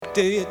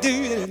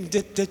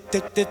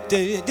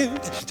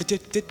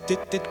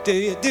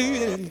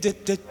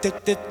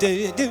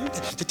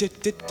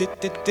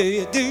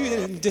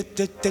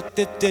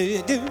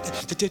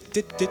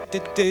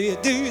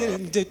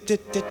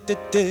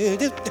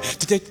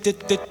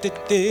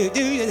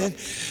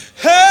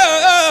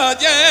Oh,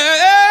 yeah.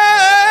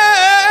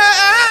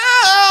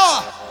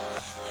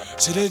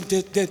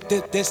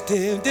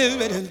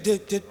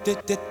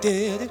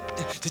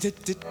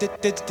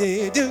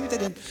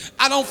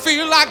 I don't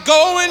feel like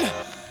going.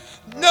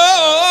 No.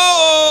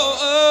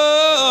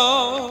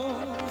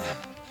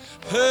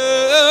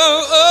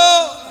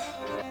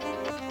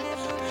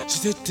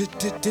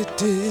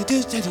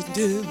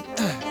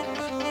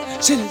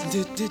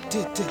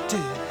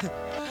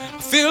 I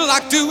feel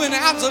like doing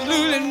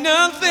absolutely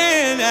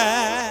nothing.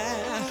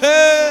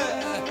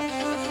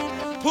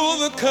 Pull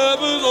the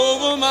covers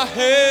over my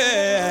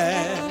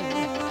head.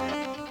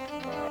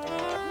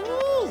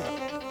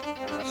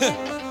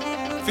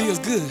 Feels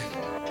good.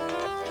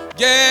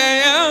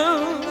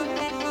 Yeah.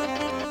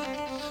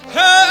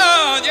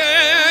 Oh,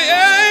 yeah,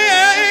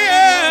 yeah,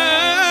 yeah.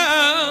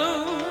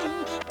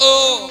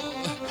 Oh.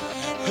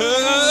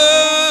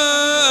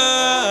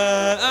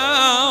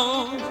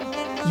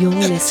 You're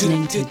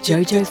listening to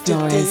Jojo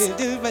Flores.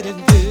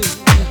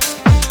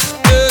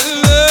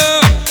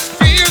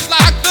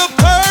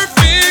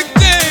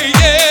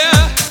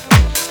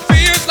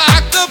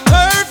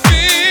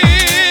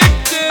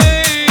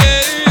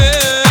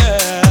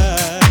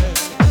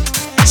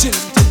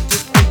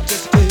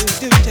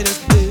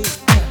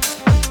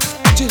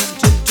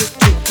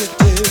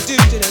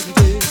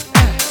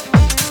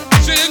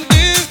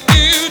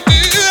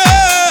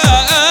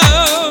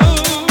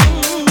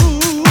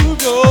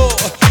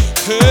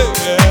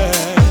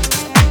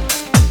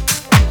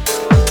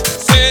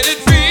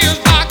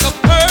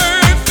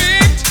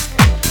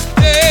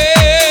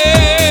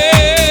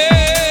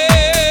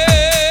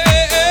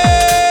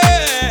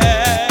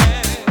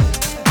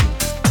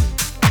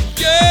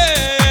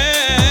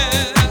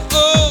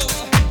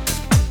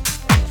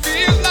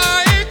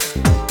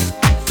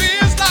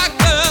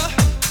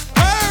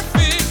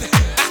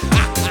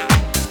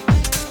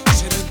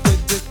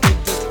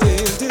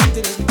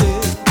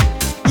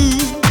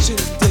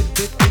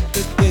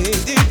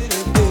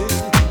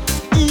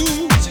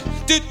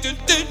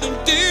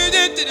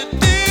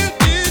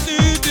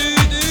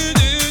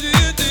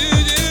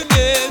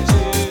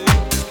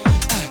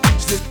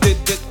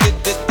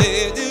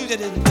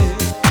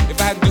 If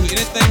I had to do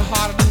anything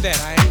harder than that,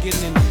 I ain't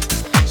getting in there.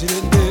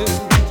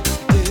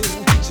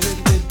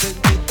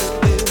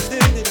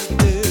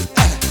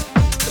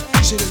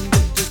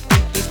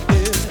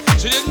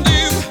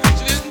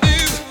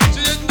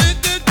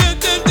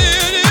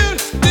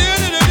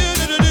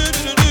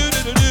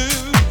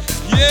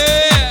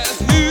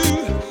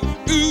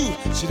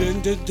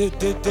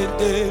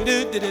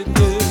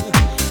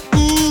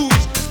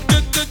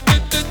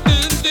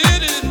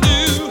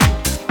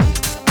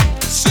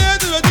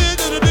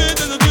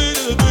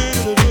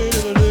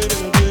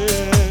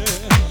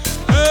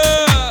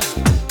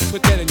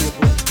 Put that in your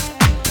book.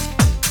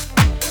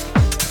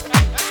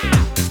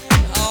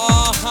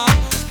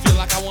 Feel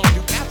like I want to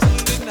do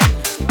absolutely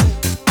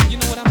nothing. You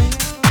know what I mean?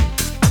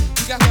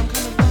 You got where I'm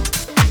coming from?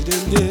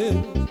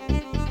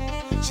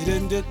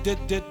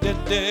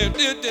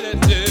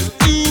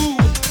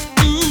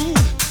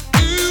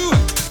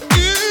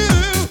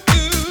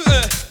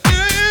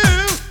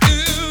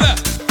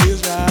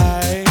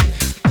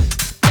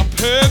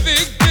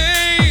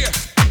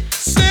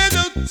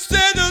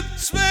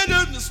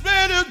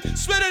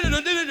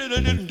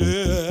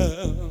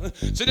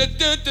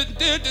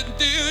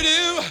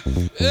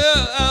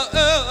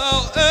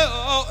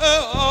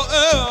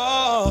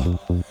 Feels like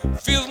a perfect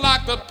day. Feels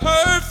like the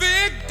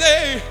perfect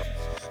day.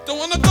 Don't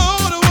wanna go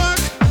to work.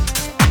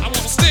 I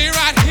wanna stay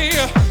right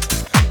here.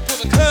 Pull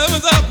the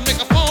covers up,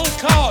 make a phone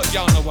call.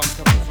 Y'all know where I'm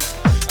coming from.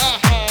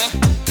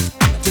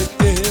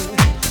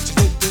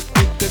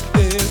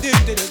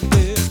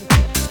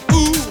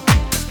 Ooh,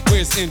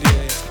 where's India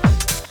at?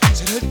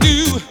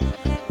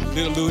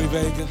 Little Louis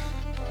Vega.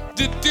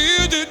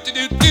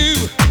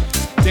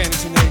 Danny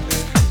Tenaglia.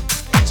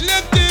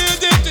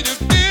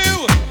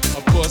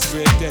 Of course,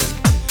 Red Day.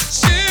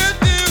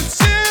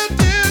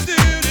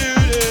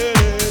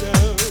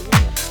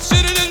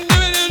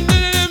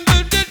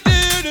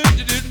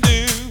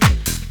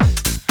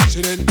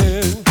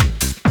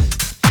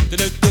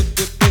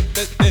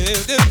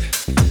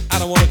 I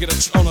don't want to get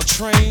on a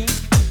train,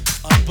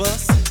 a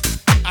bus.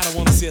 I don't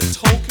want to see a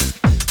token,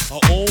 an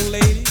old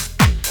lady,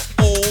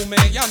 an old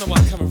man. Y'all know where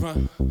I'm coming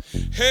from.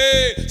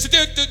 Hey,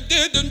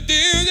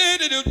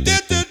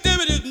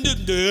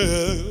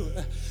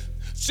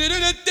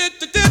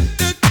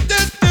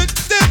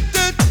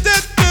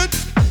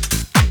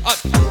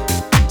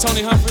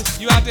 Tony Humphries,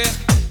 you out there?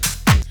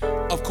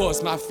 Of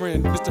course, my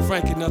friend, Mr.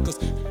 Frankie Knuckles.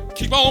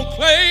 Keep on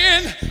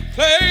playing.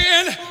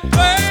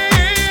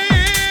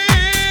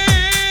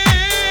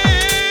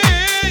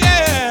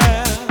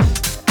 Yeah.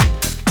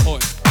 Oh,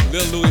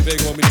 Lil Louis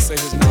Vega want me to say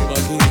his name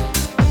again.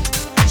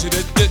 If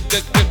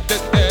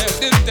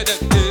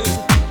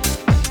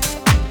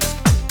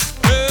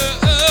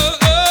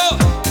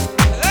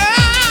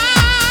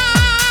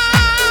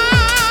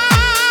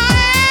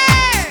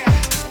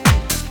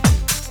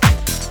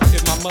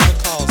my mother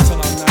calls, tell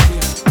her I'm not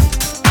here.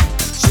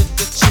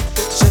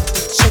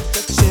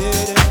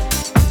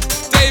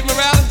 Dave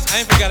Morales, I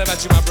ain't forgot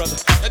about you, my brother.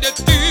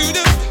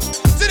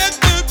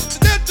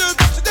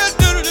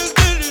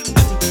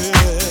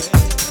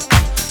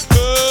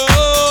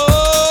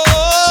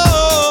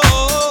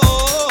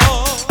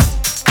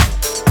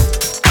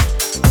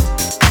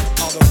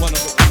 All the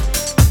wonderful people.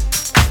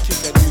 Keep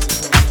that music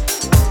playing.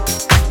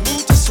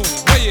 Move to swing.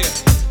 Where you at?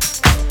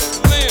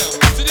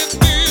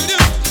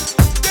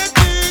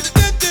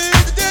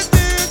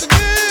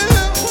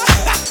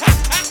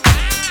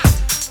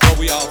 Well,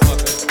 we all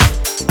fucking.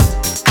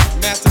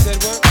 Masters at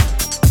work.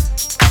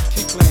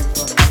 Keep playing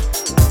for me.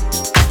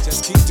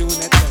 Just keep doing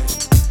that thing.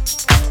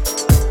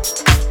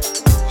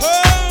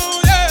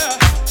 Oh yeah.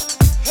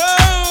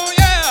 Oh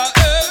yeah.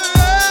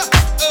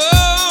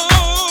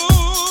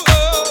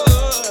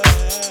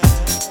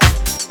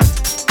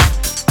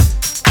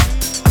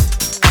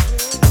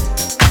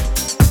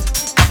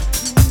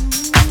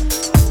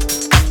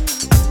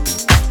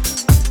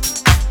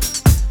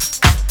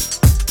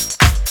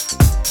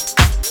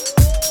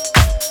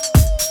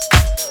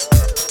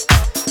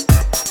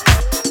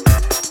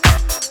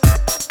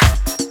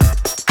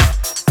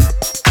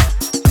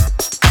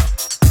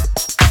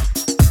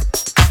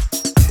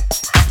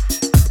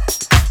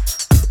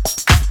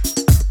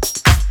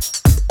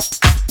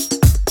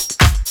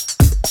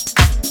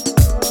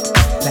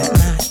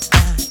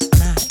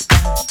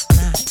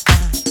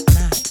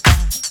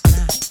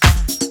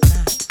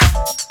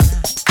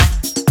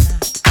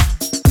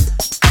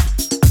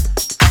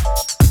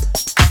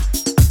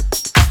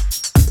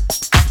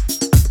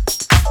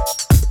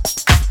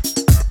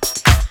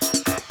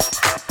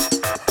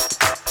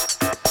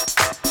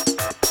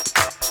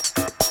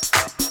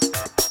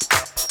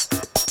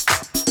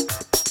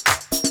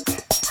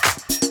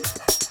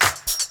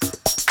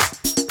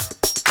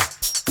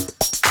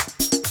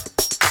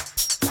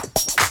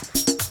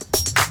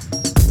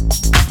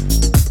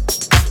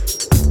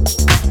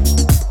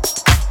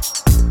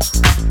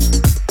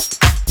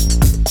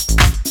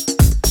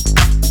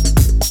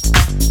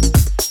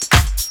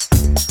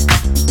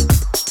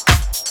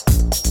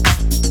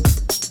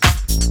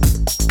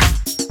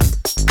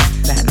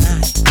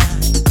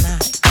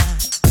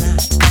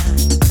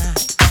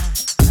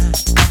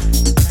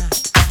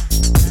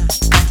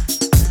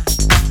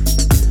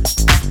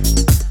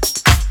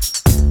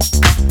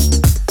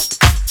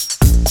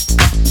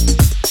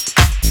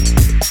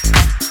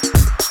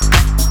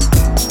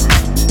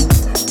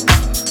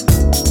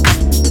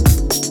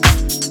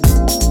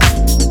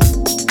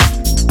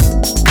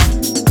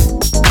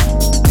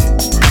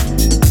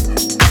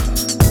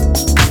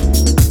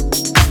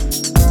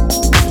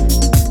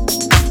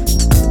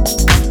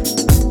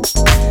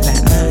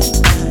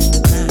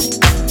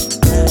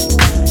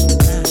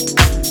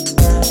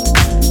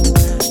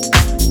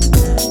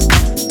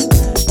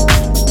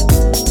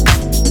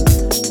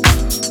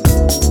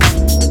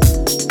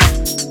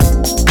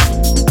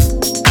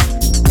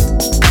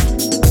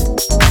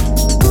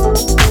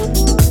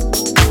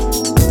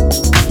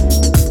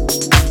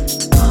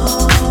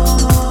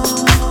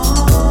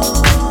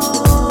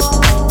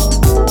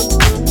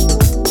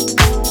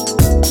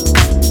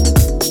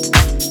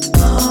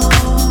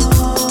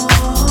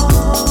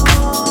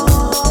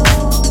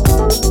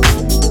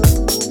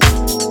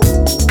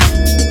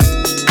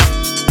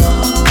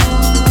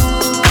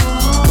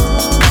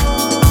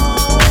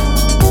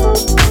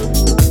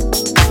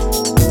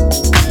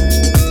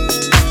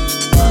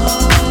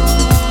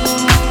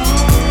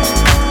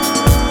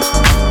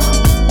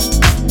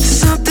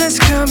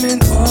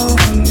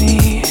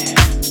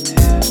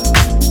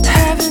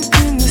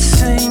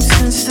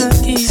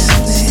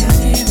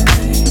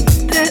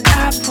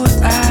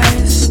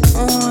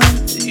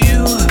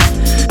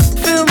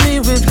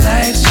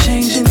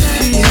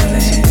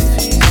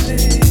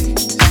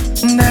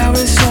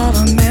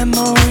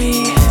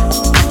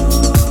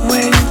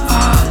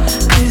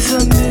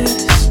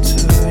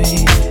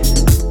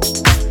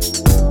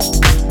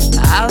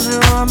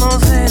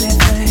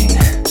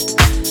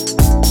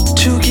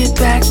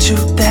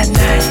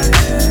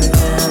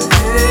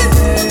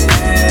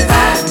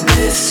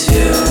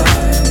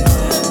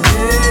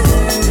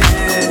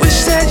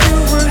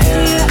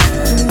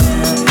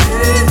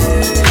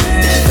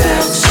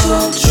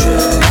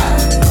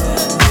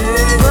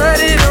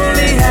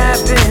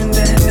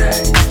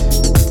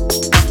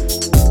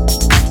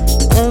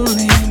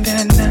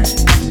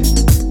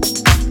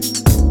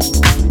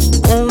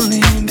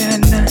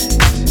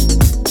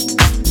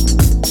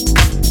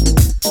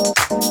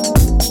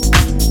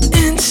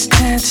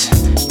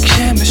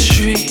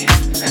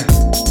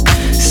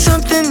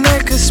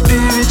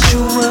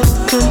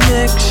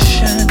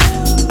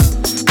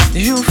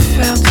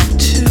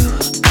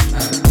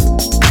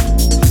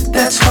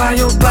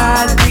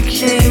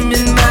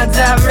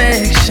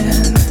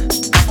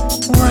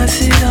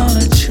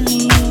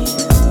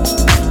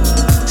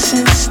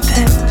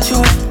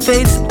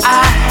 fates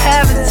I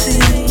haven't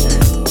seen.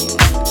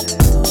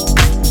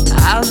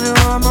 I'll do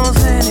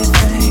almost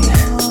anything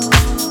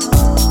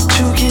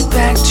to get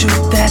back to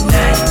that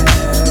night.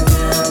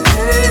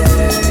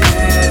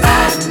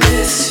 I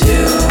miss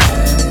you.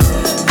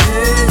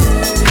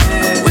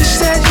 I wish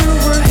that you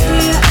were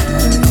here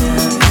with me.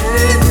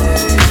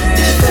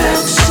 It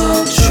felt so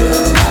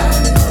true,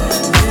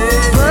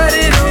 but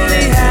it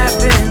only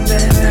happened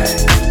that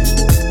night.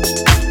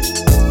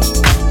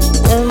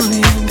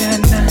 Only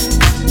that night.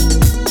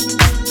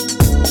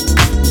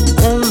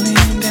 Only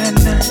that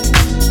night.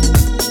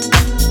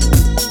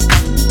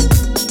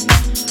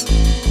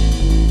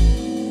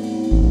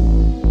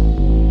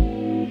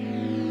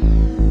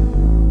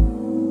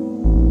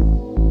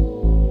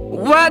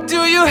 Why do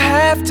you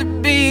have to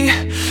be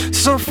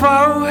so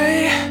far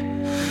away?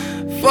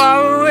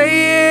 Far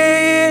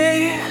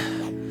away.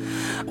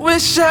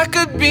 Wish I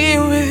could be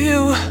with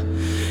you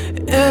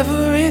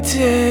every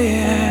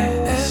day.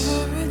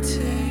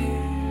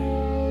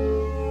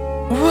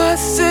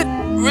 Was it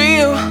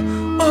real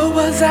or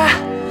was I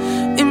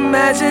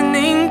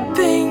imagining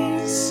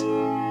things?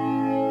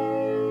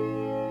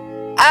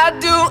 I'd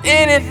do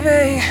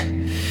anything,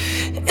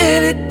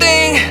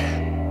 anything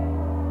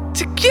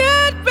to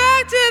get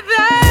back to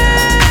that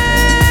night.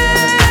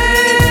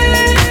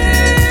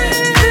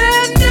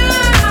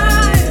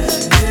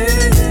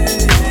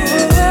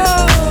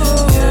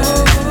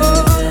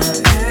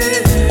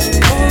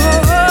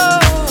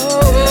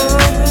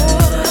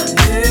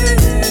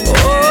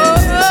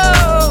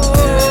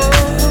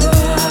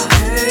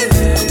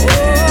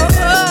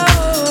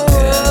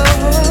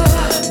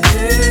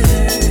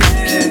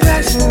 Get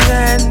back to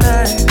that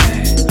night.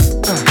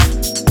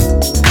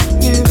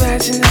 Get back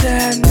to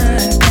that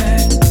night.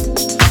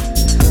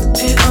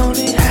 It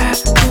only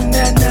happened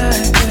that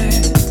night,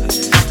 babe.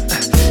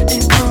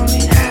 It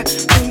only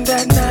happened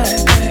that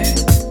night, babe.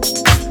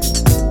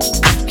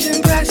 Get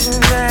back to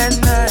that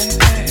night,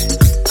 babe.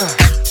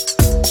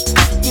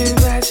 Get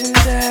back to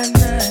that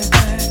night,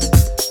 babe.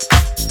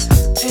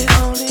 It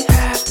only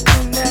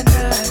happened that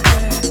night,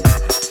 babe.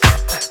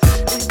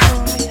 It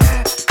only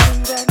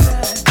happened that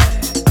night, babe.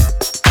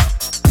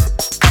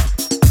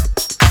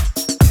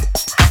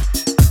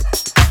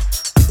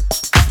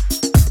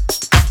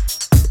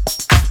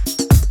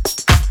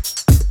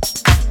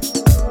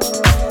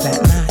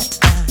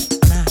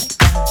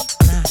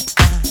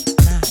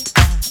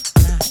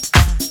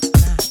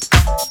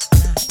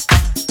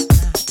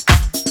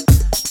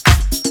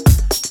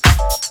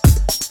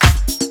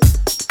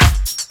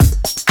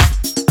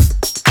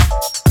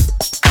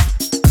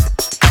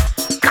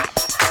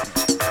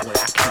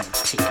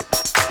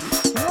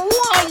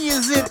 Why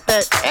is it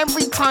that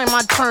every time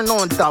I turn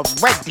on the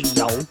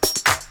radio,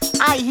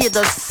 I hear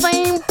the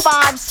same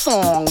 5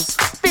 songs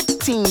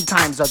 15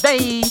 times a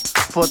day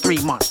for 3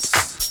 months?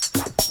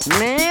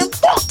 Man,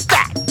 fuck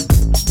that!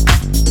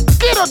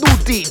 Get a new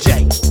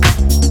DJ!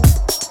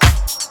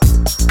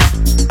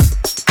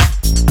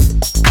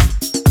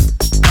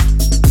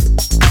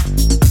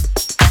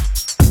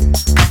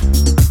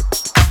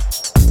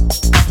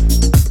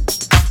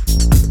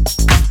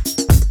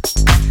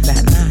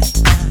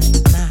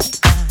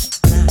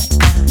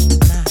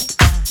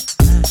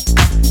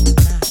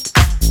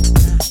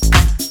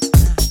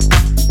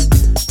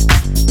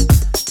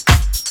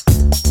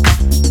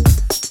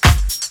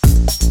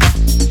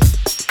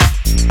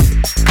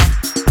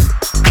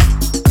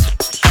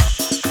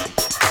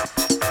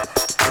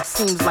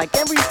 Seems like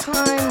every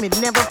time it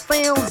never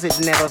fails, it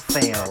never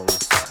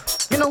fails.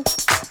 You know,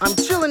 I'm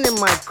chilling in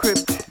my crib,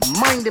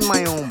 minding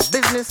my own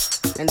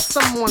business, and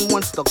someone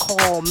wants to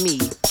call me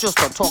just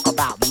to talk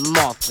about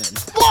nothing.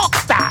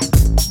 Fuck that!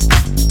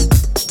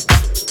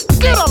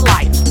 Get a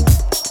life!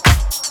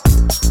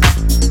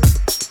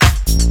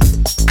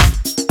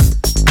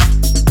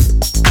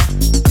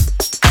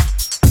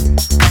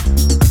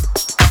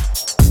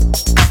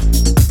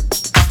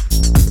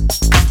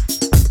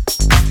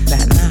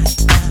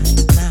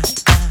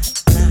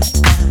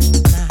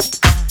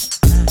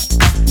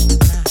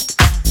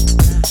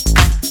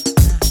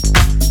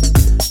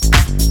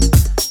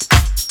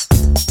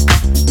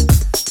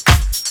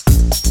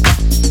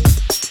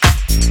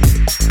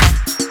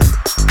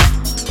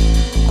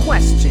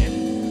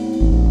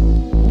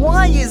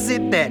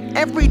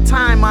 Every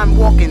time I'm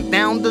walking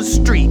down the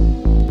street,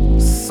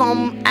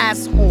 some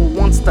asshole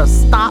wants to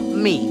stop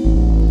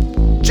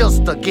me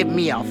just to give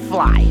me a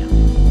flyer.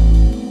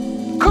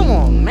 Come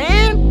on,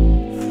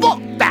 man.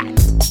 Fuck that.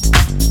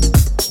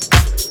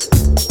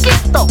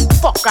 Get the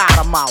fuck out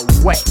of my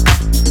way.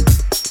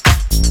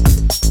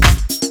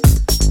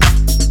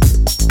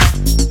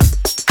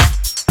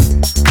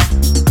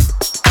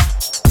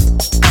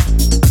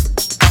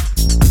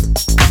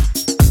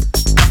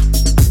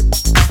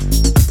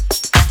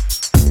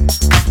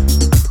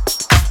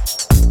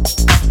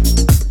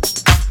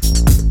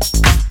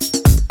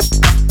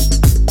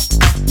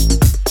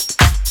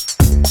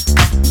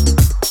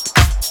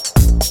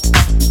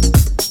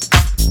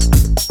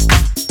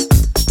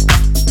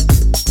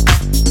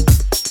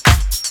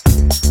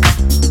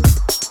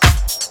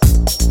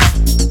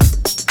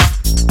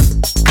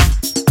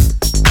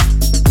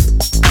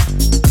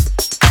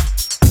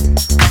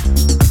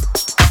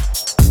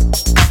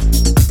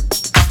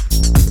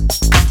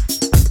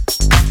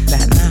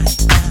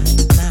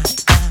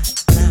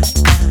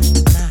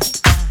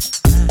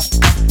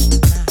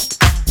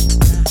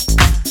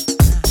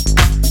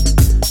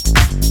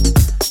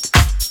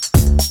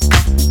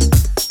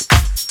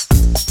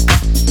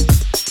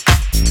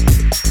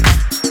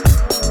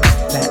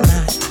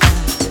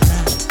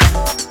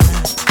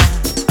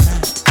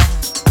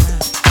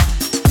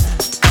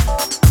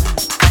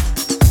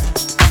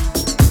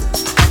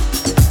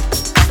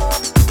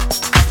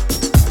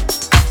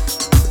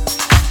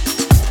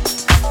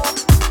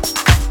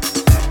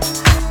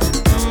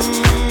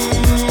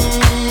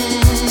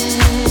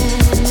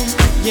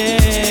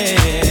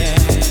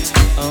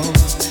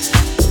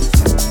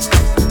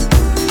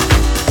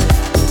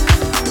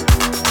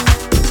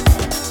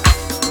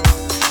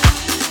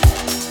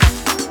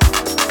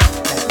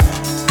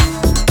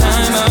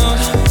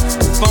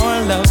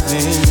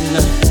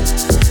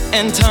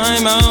 and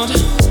time out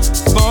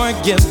for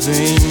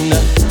giving,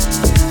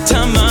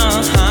 time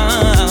out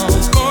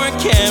for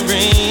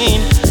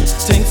caring.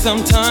 Take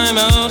some time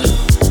out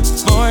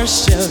for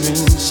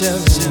sharing,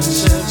 sharing.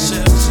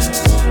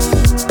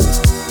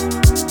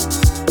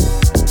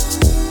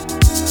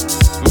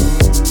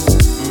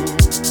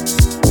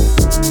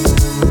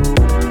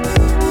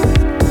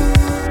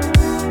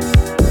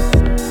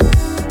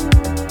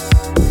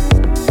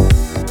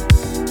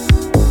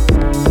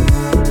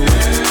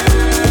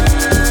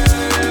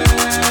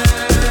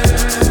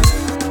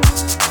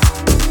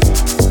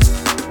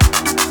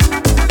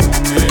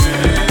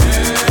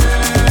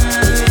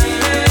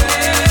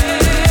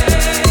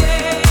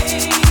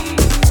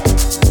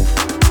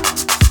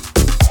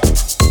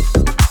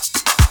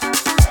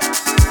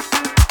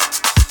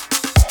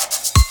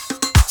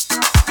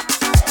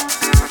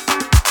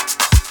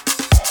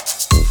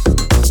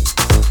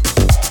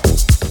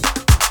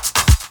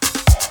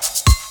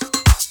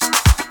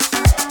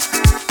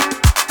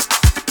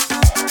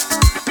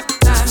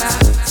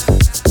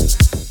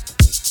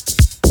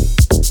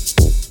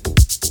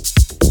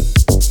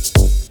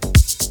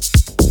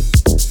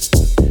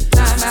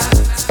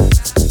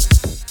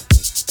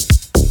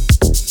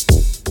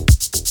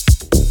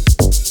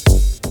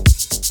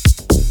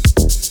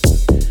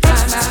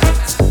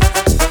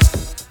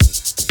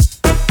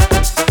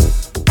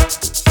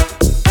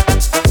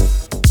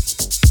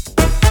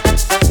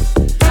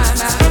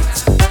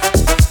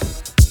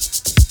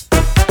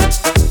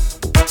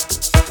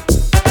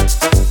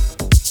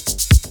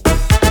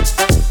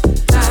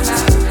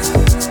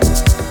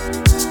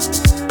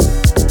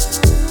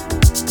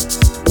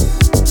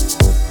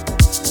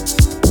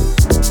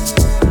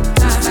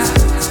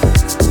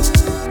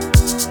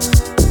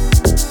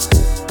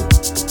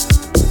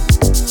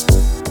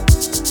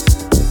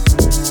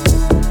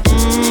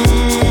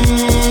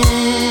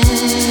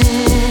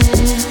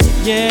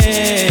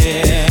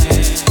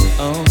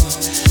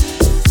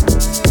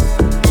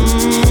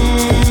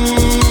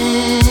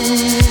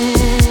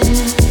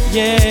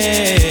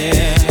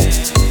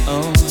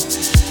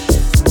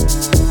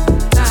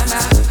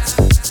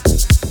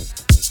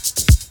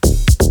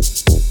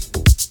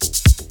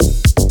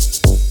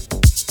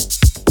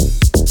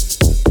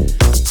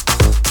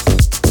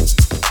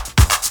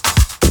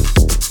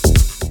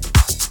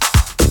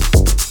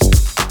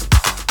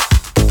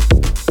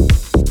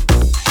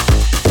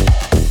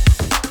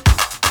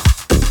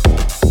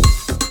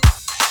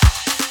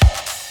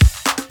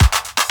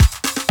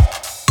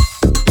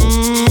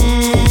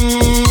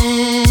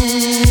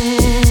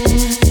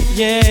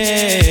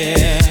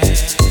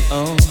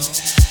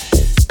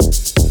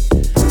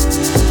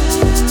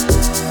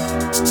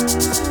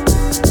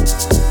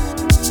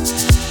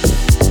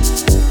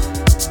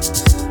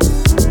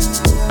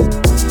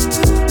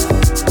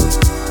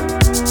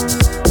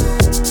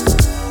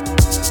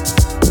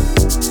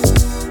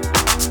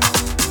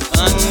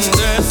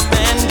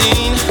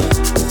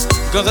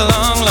 Goes a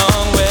long,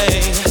 long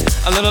way.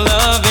 A little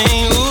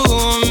loving,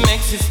 ooh,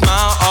 makes you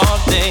smile all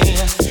day.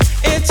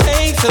 It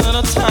takes a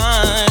little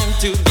time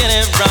to get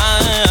it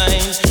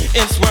right.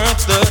 It's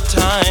worth the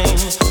time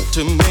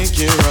to make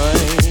it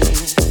right.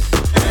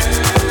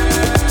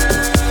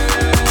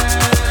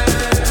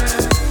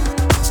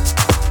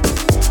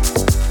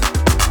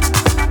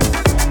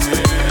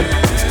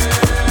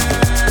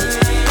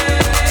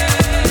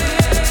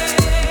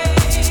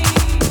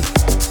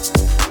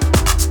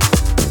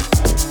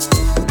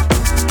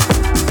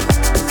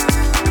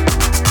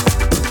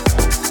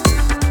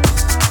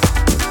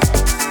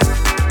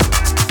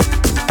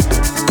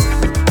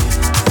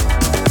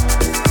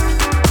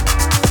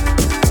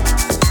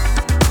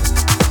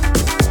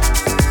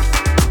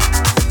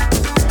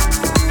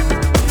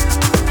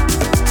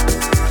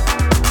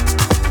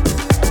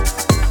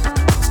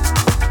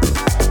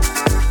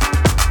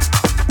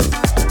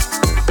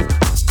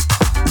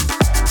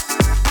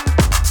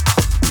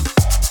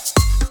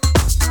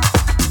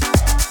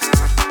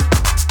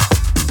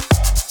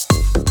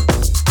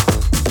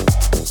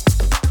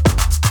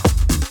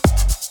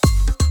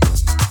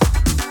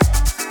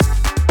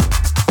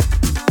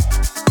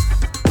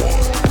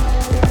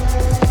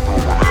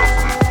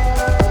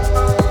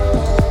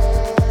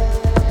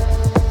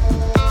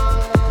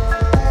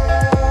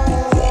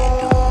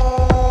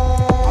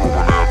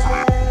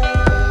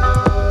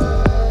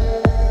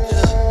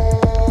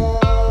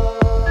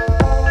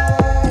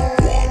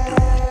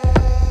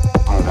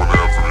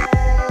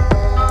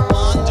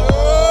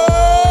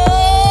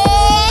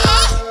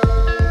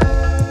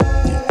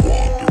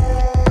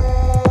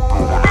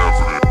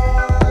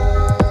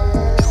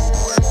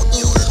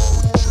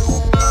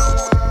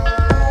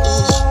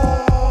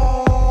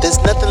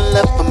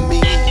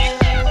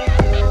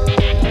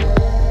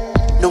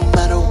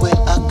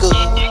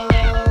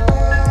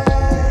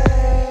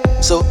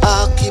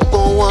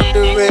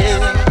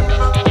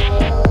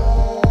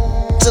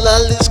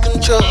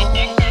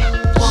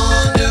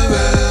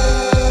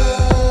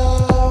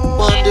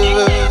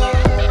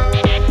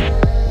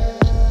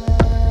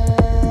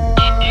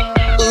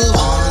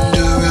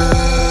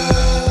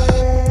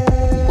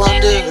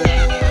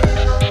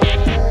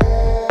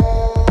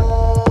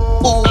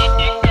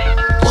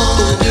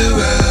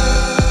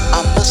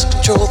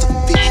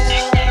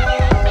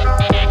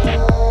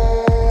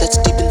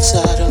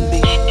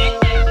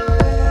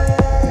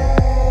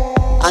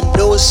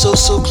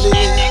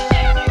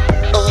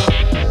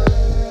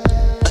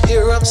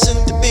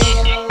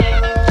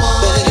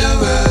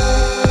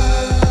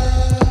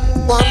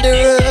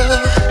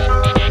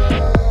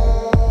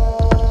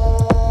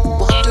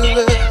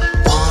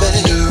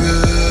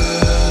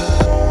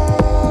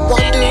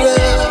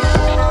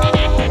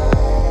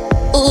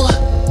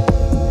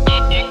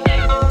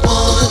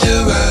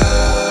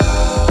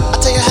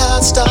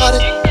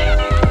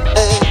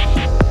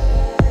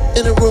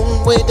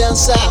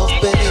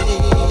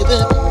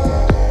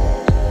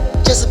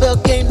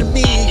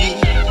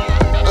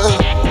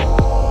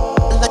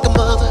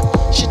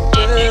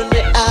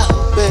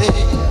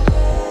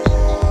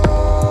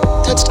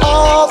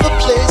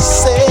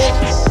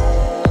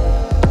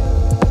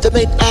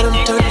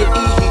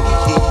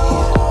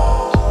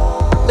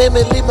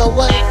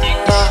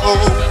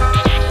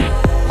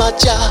 my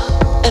job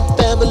and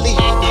family.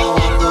 Now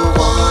I'm the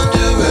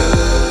wanderer.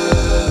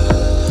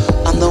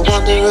 I'm the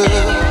wanderer.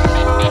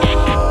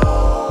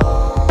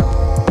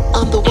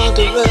 I'm the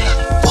wanderer.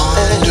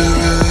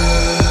 Wanderer.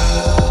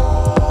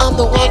 I'm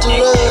the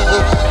wanderer.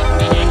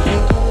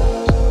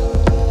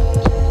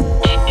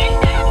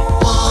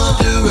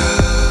 Wanderer.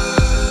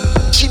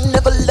 She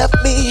never left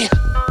me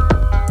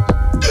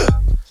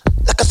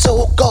like a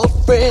so-called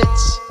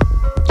friends.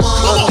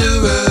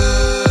 Wanderer.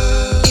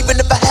 Even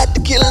if I had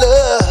to kill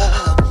her,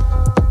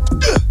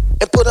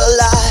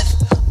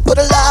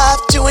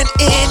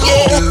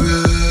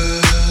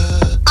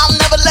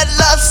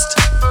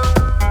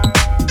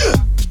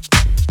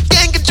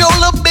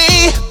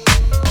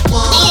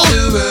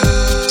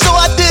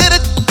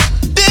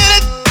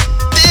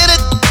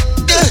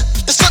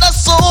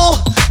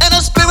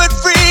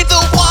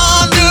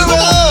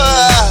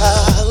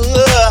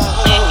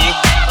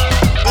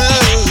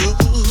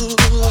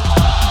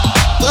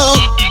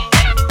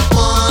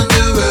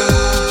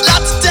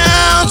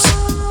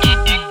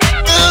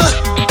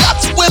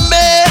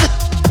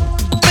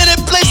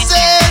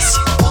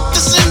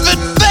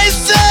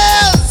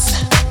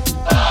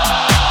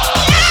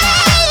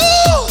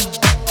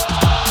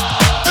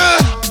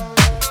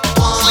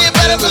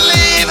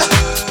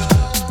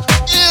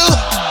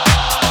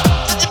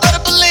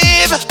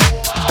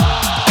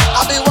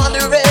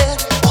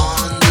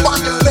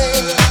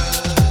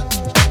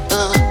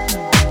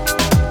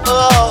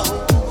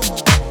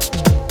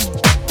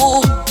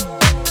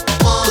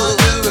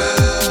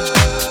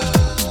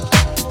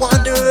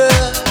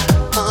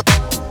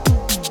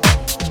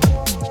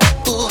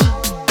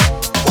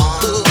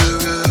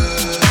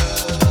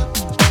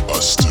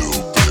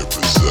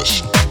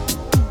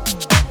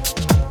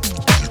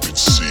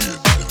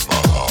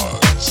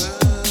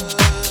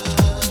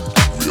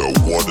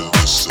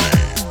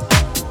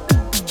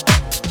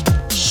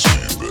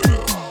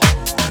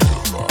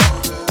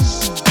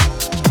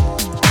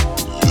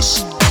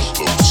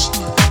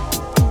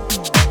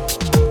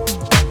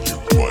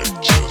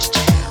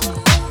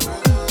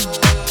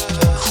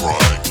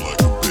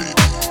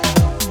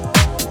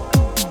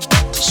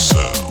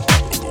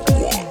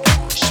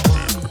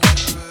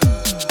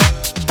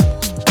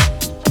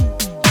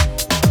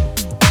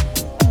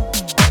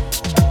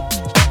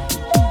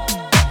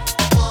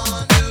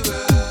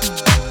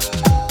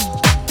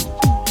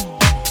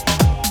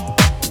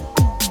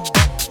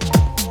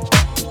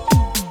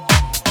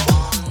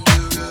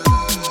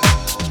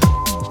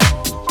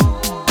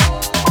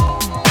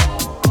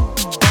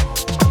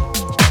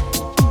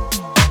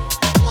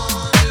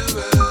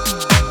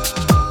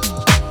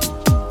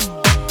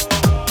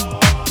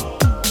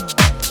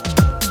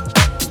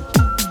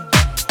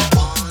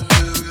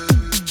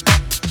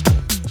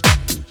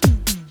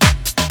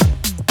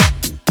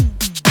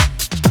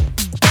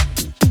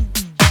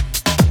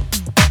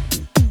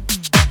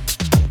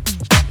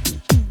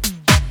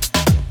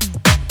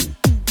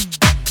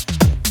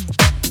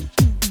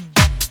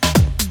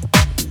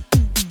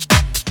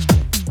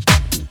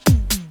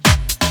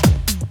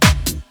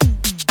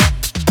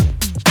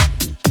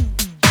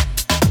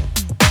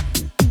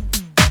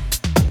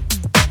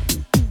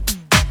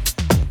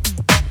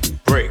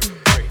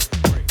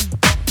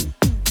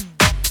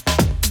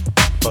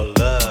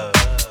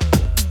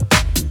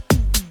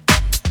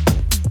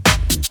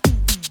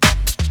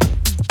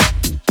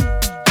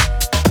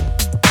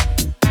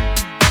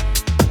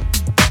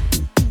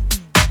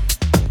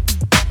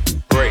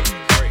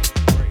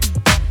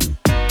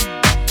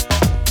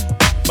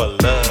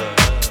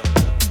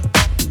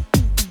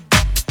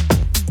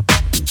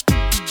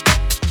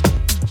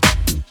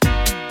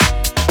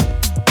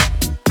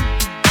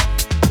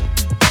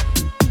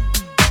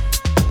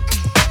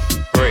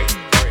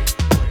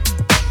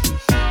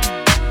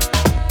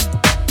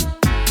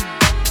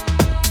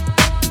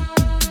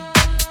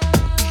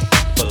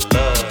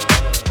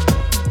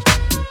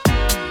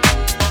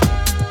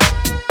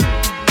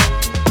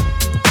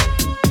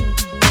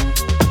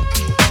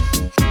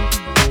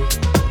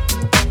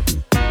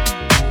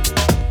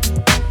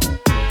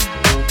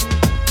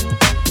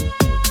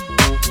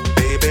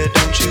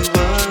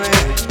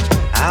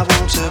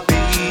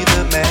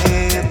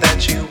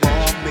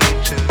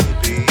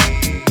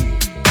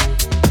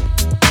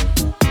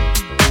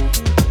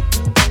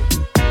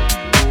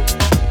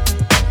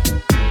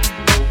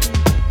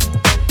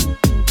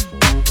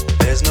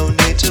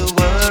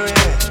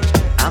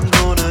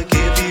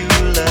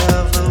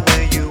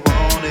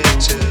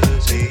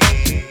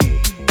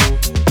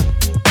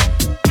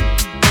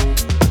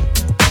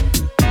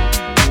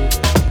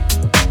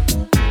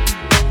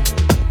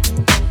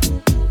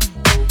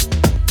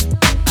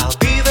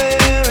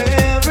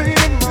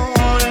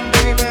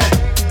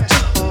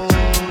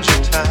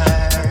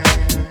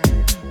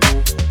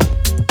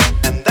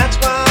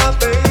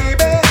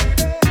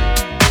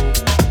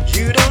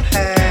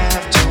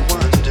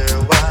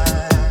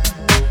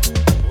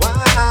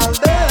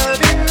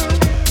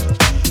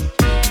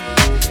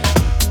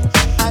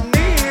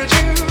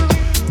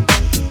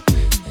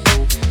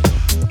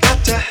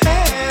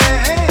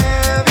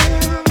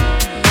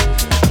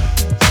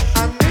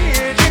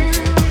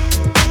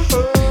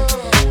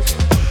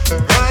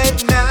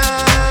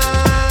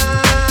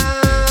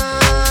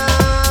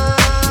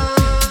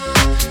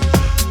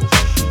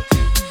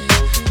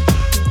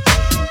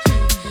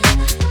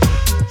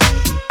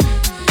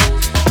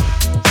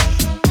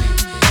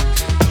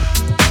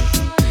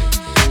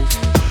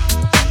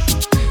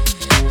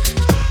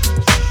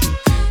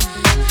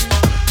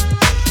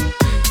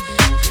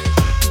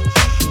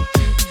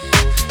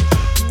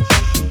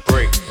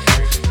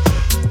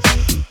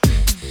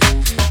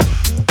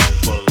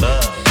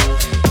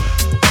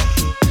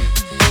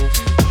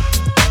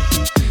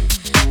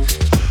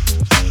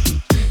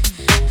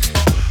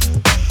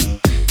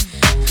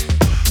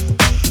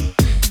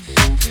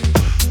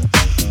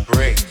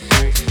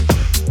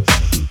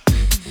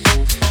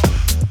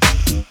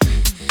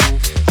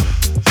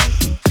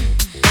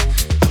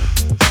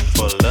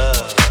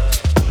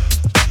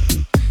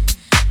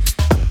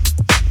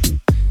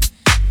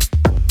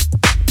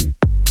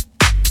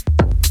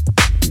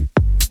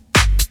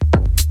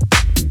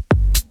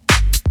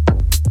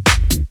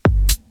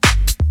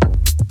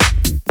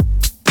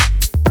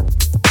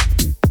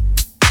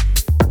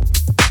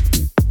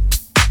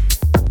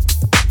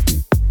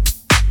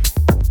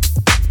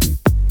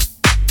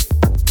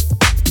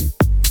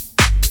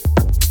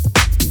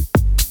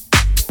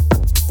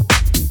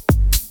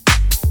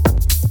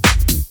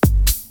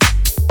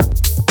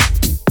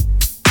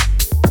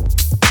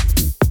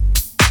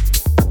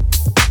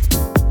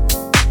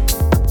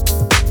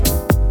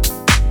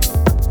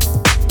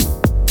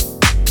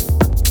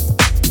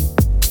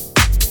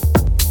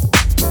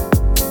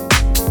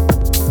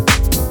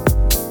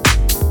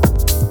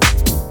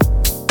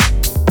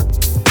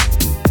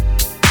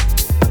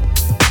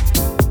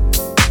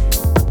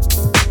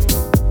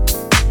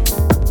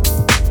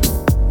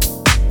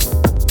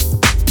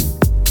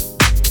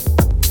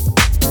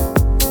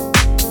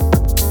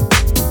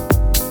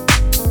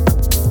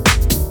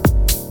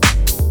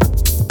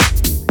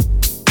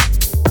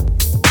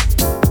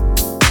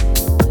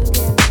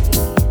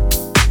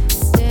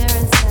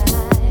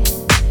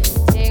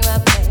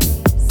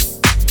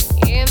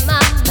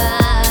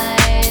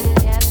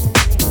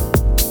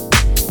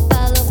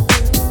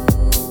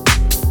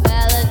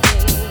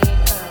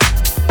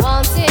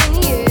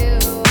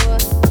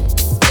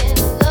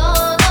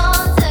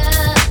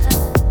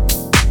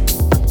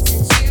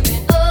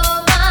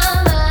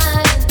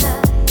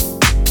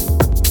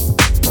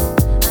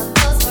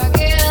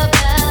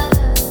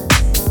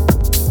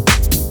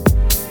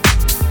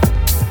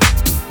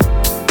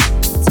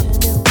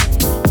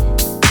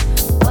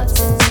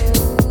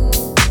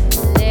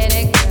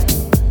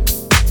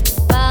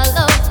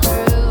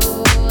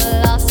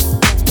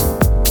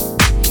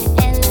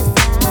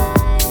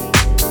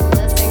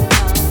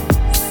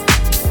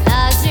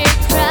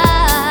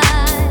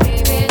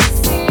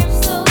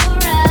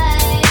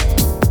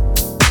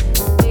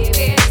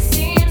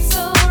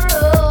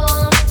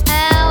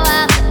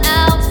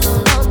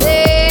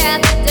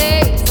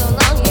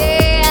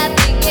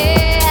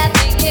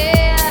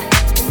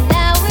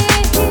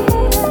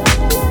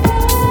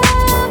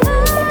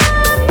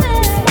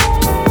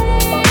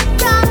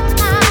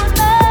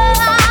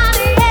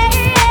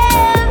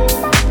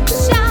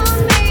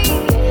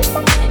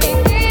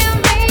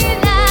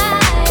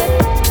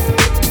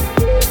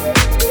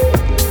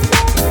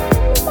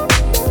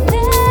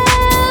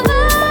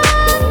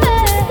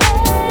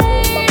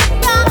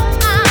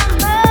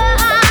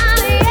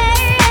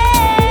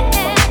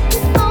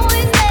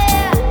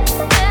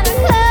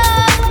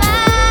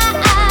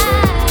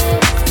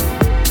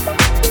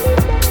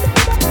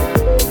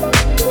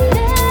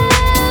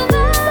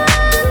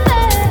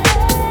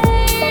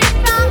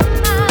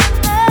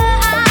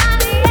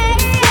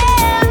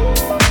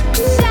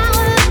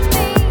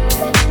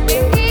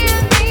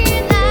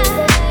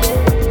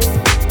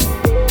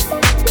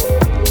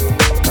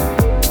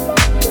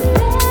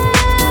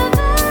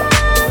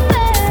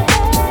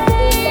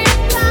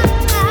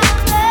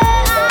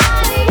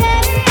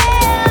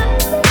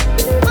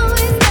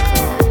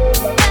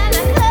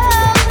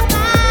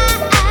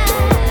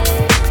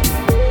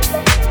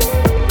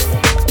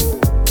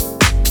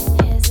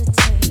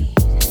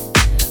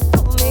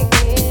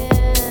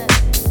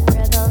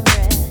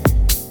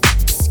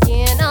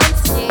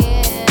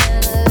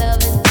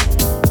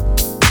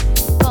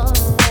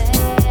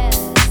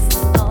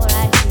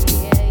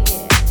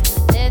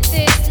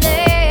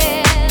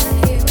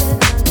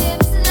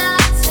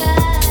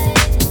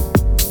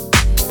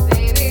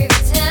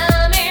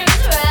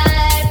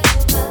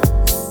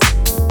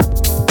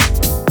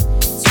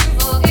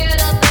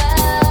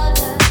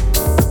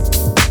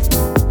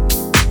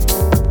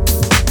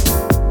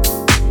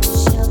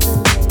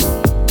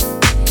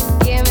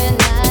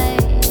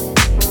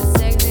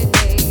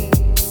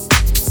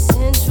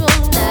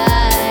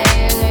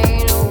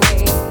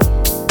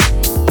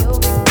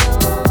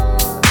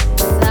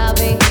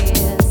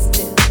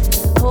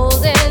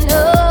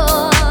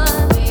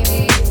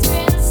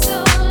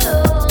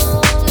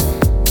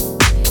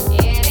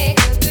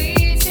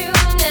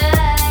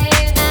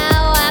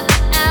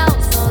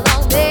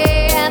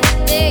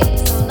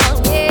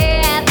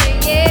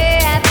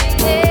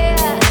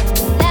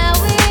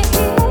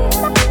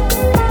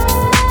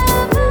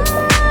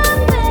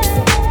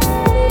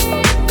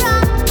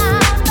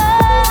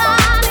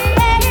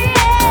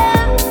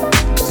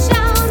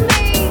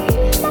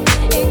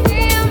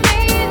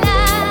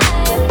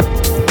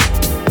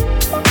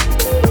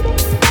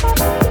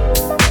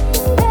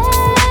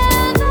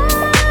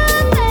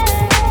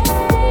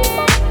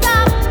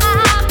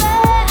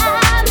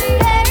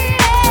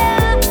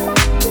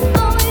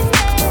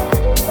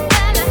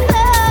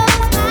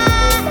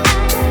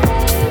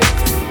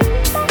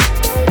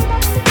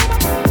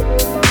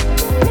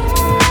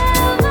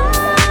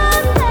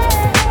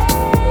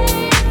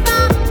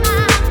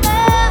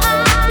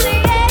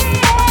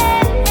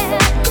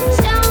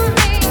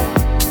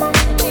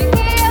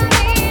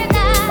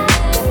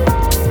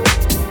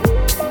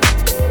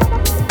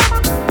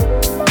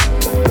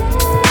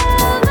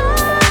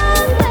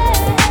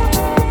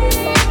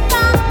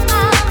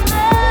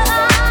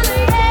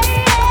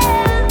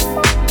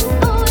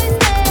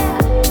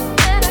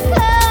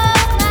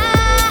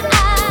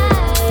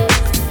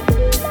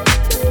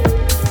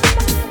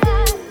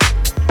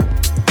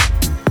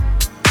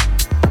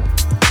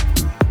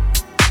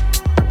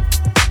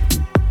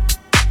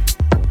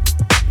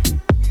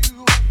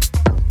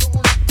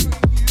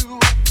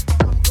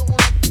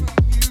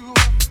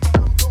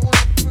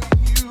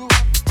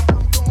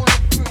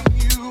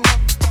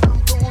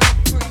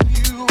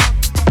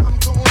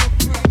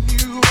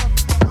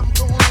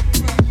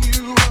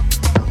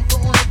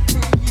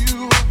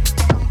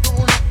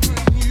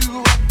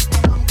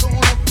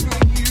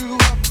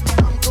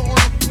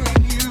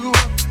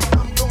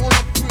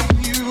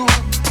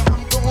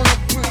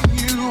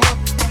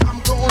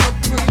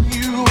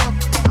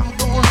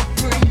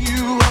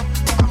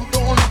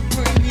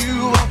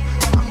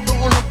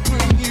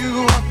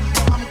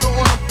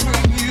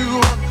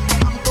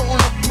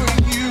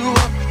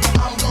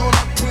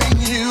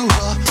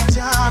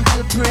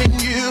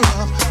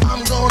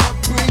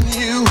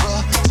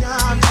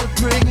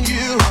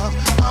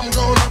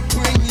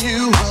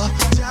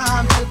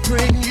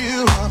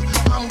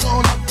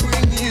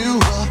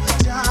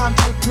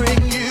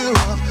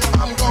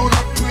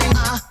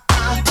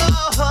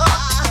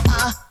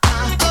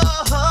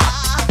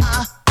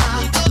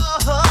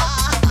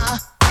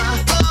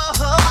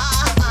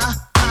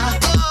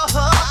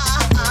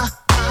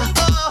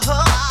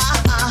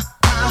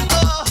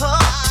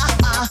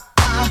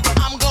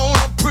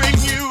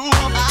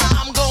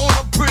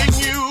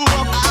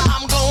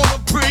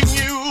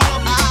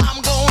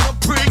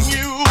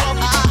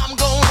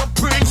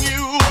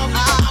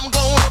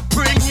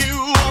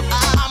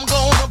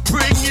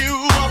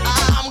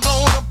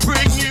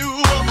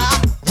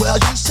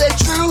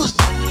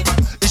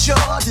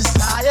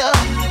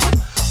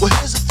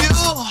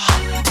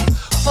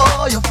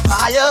 your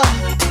fire,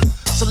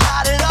 so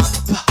light it up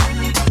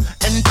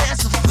and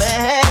dance the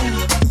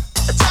flame.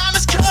 The time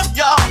has come,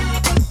 y'all,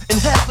 in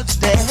heaven's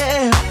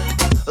name.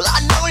 Well,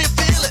 I know you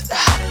feel it,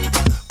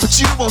 but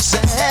you won't say.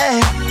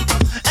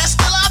 And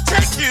still I'll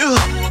take you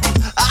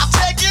up,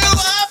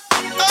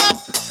 up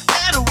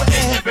and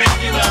away. Bring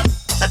you up.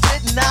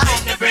 Didn't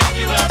I? Bring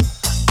you up.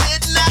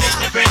 Didn't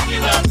I? Bring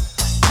you up.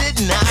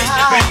 Didn't I?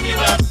 Bring you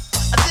up.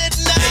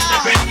 Didn't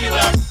I? Bring you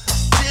up.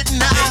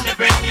 Didn't I?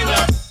 Bring you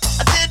up.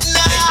 Didn't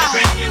I?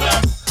 Bring you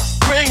up.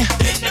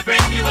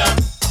 Bring you up.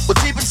 well,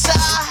 deep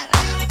inside,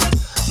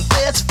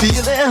 there's a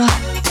feeling.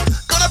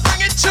 Gonna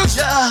bring it to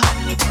ya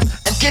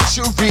and get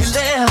you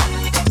reeling.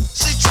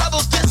 See,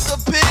 troubles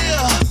disappear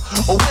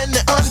when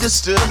they're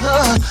understood.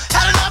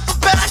 Had enough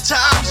of bad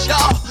times,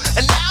 y'all,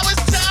 and now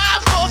it's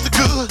time for the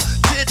good.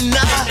 Didn't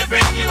I?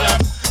 Bring you up.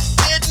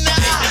 Didn't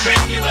I?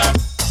 Bring you up.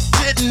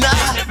 Didn't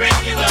I? Bring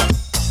you up.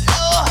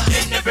 Oh,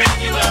 Bring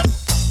you up.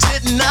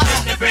 didn't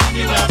I? Bring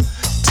you up.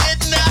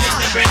 Didn't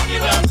I? Bring you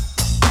up.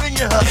 Bring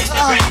you up.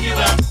 Bring you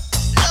up.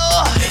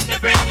 Oh,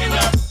 Bring you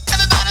up.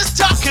 everybody's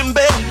talking,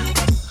 babe.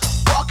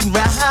 Walking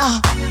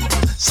round.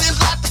 Seems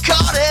like the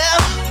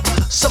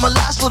cardiff. Summer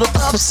lives full of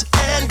ups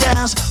and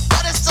downs,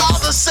 but it's all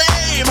the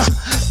same.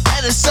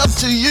 And it's up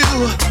to you.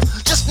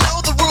 Just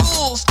know the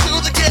rules to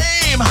the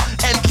game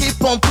and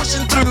keep on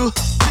pushing through.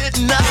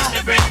 Didn't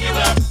I? Bring you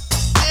up.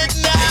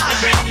 Didn't I?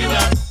 Bring you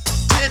up.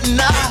 Didn't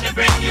I?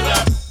 Bring you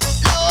up.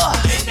 Oh,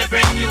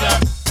 Bring you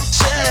up.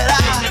 said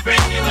I?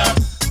 Bring you up.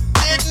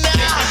 Didn't I?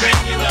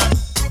 Bring you up.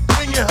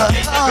 Bring you up.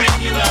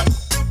 Bring you up.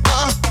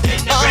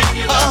 Bring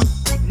you up.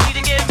 Need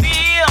to get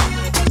real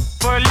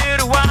for a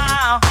little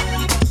while.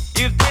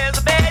 If there's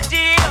a bad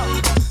deal,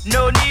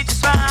 no need to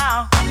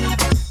smile.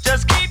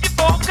 Just keep your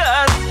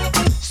focus,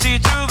 see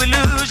through the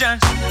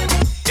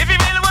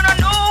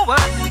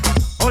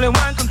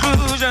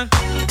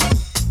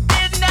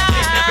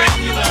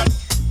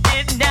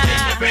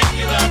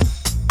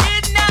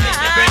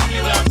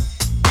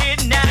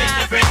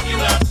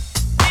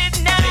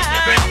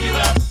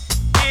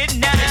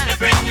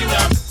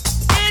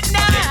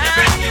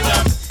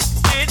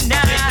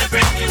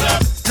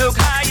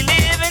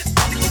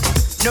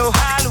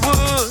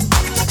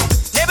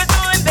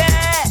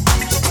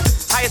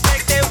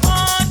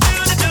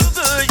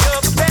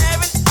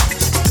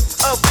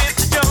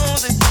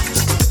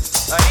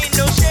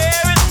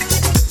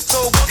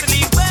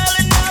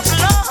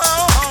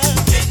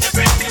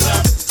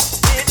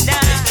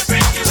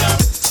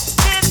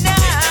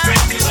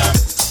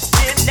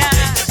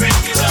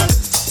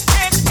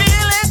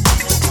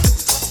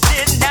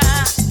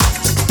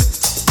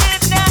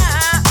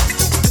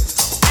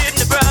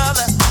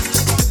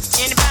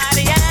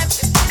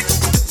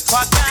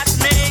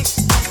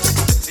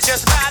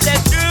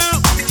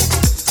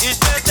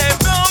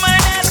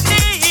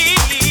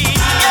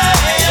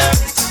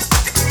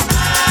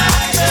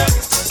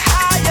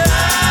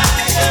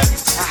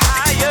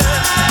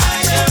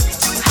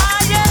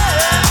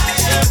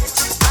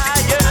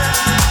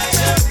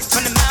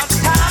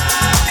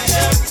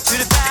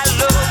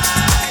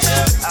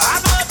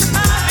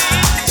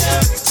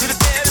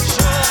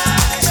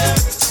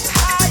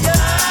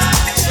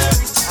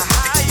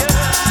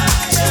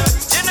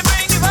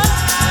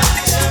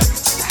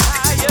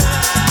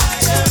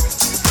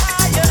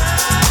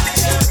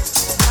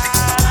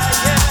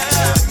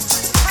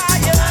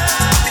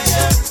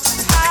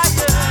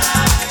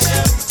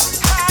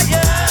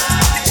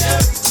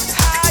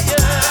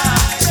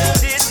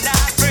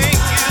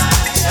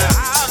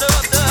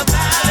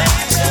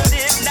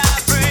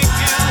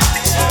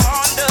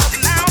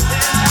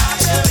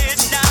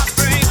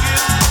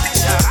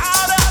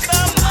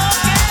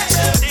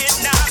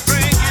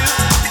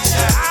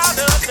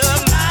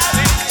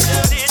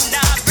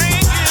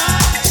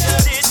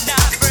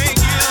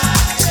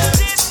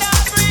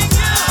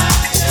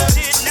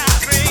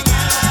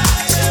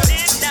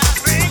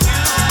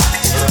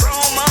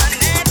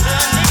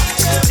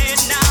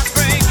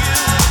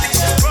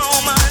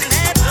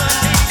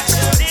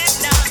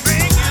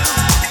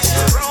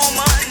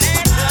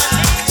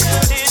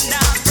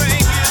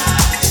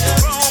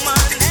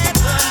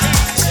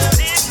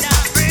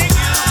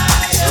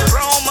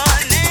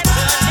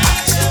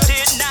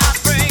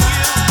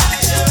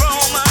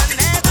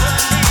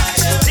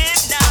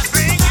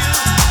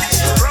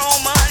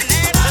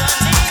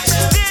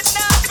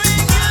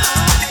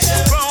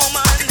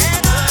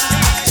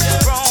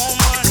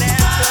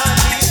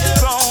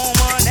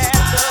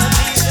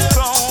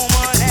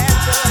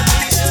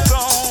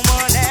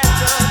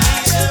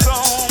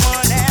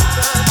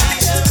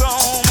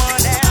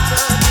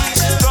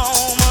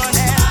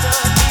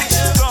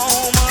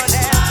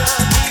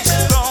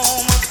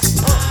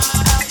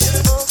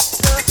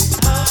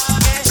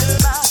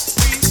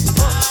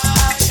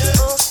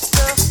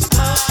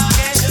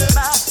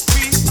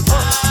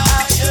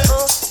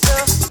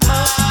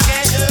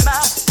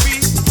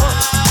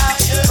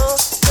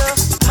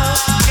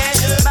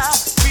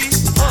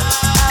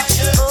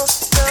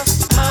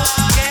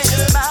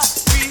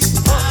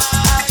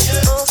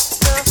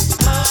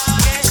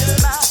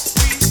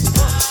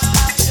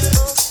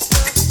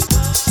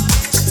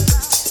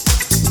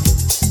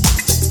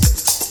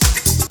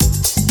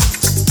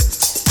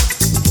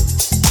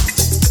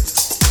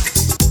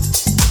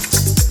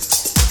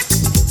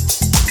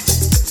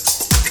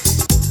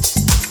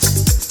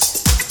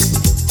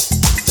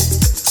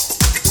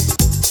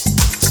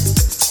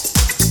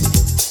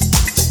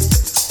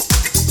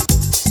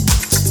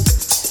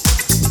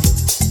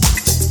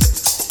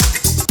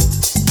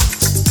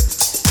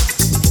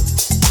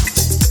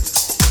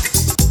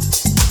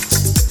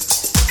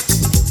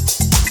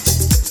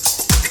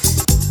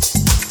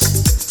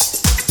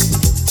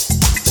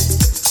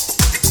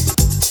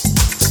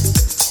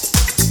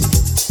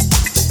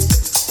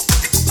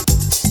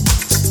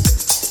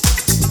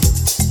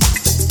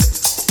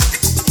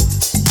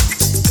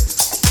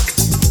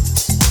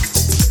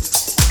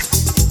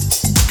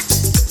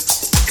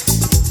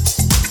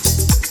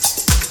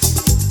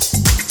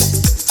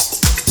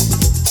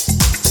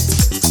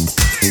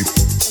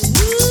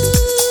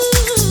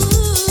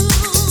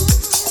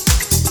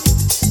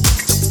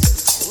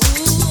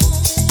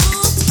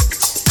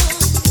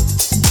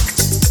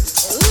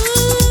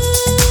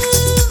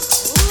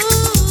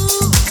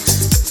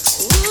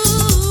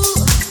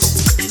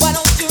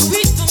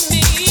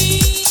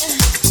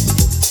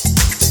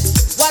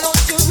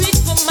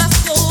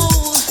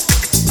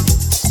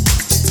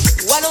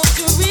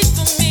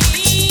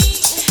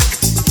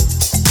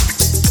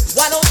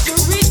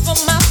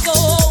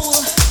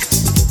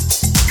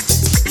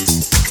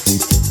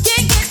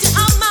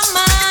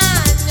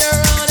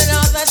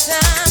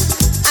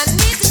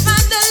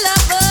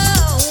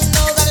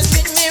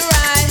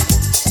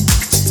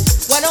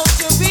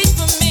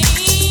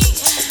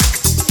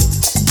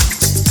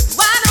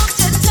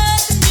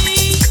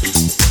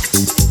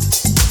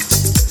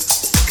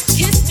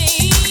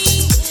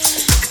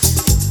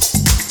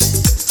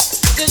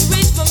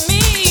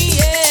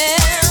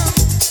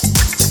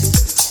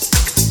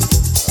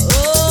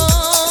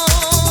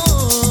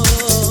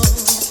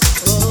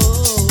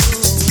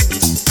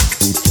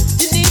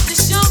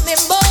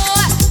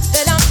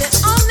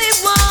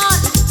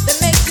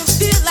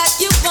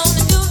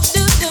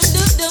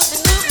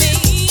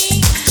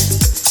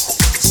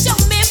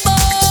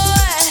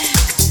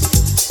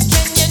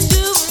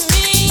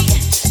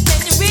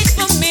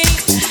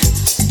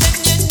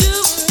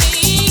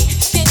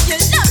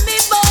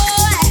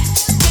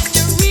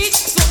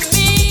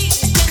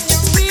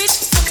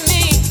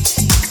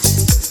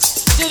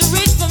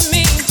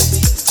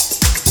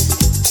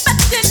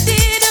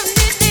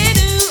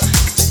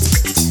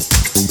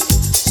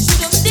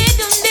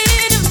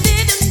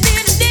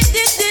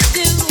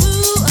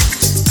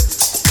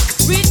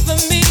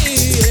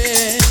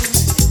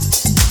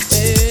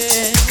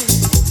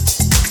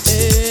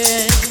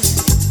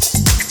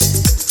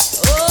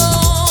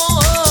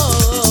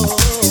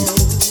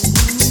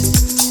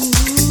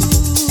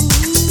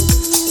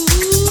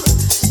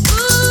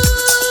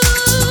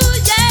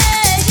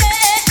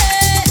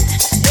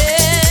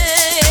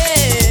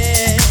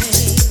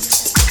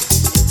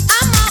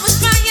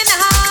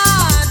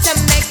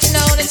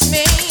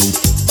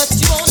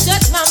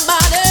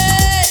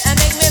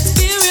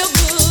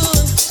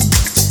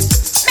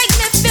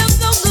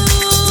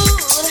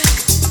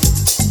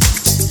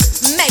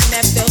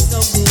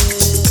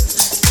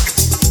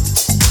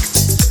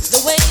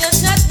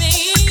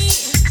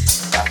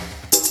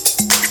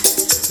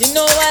You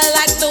know I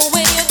like the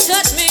way you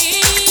touch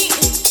me,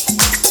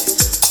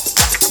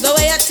 the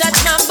way you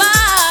touch my body.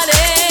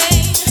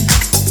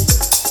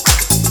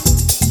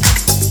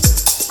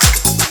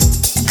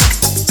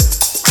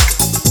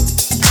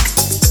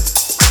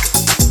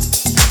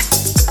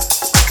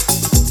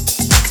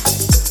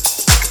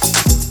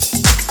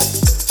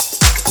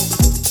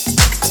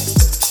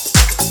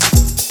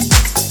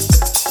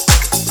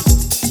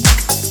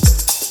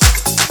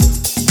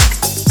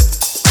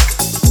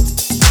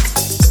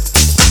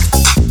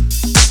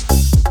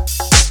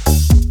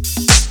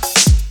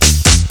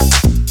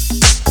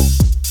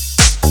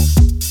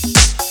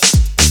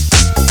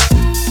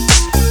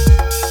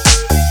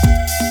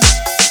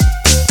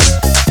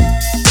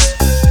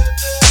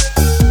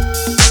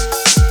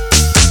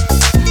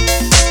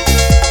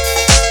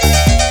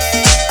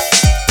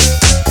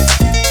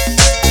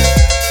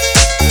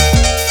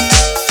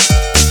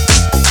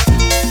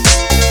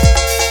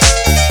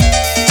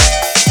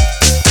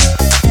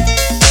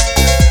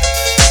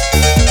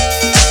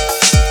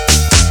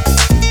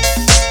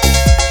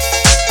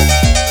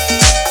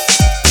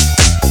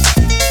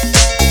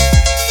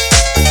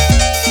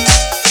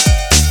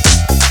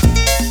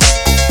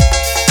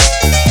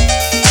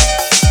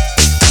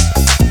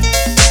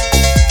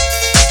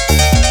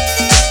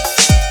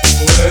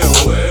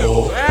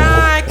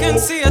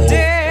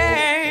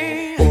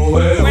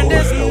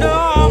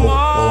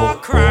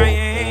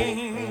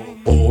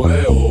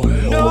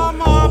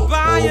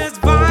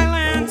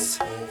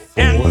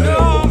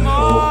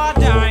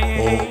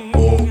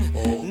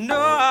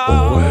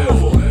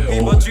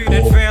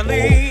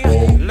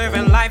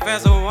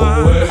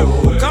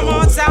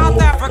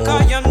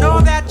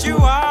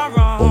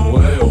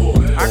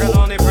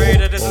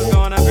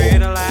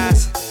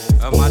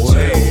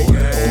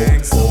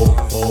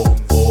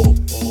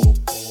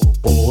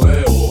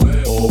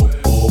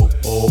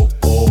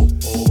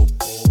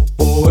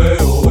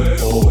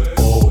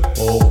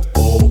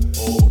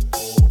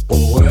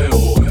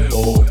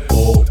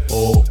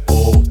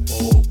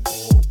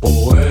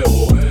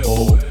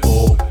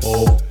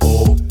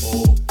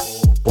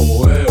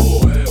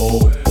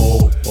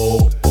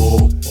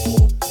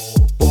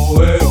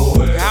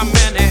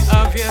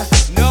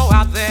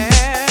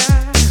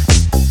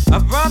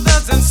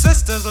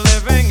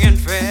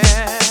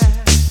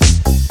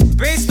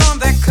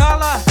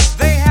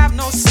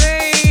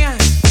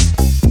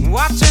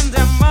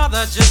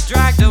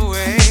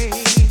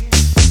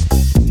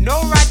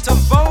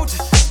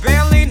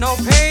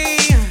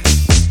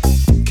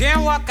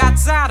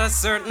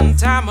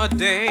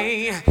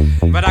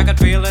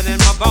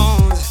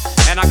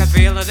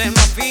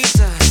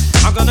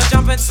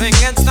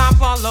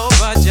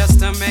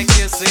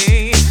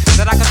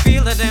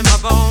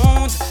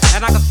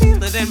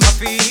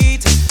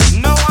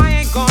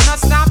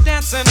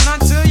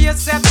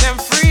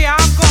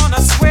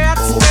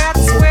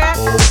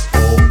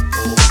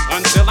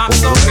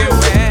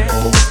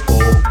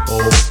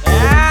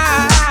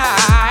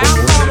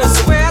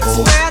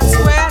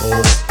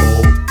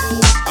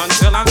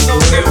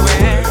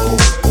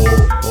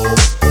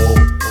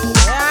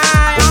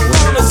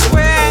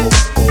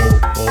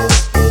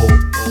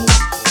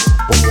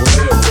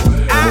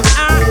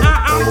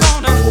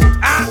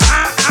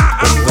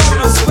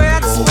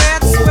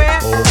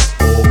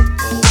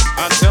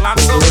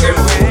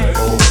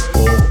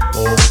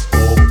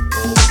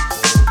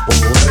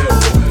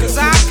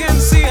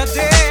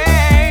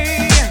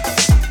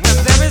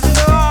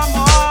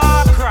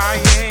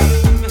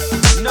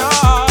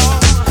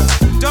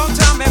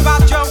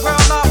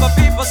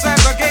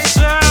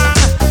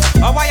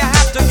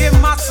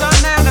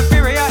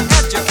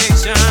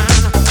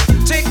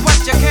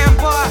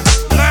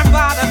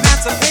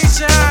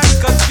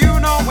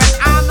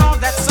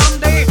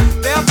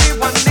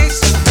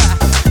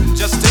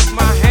 Just take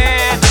my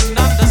hand and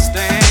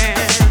understand.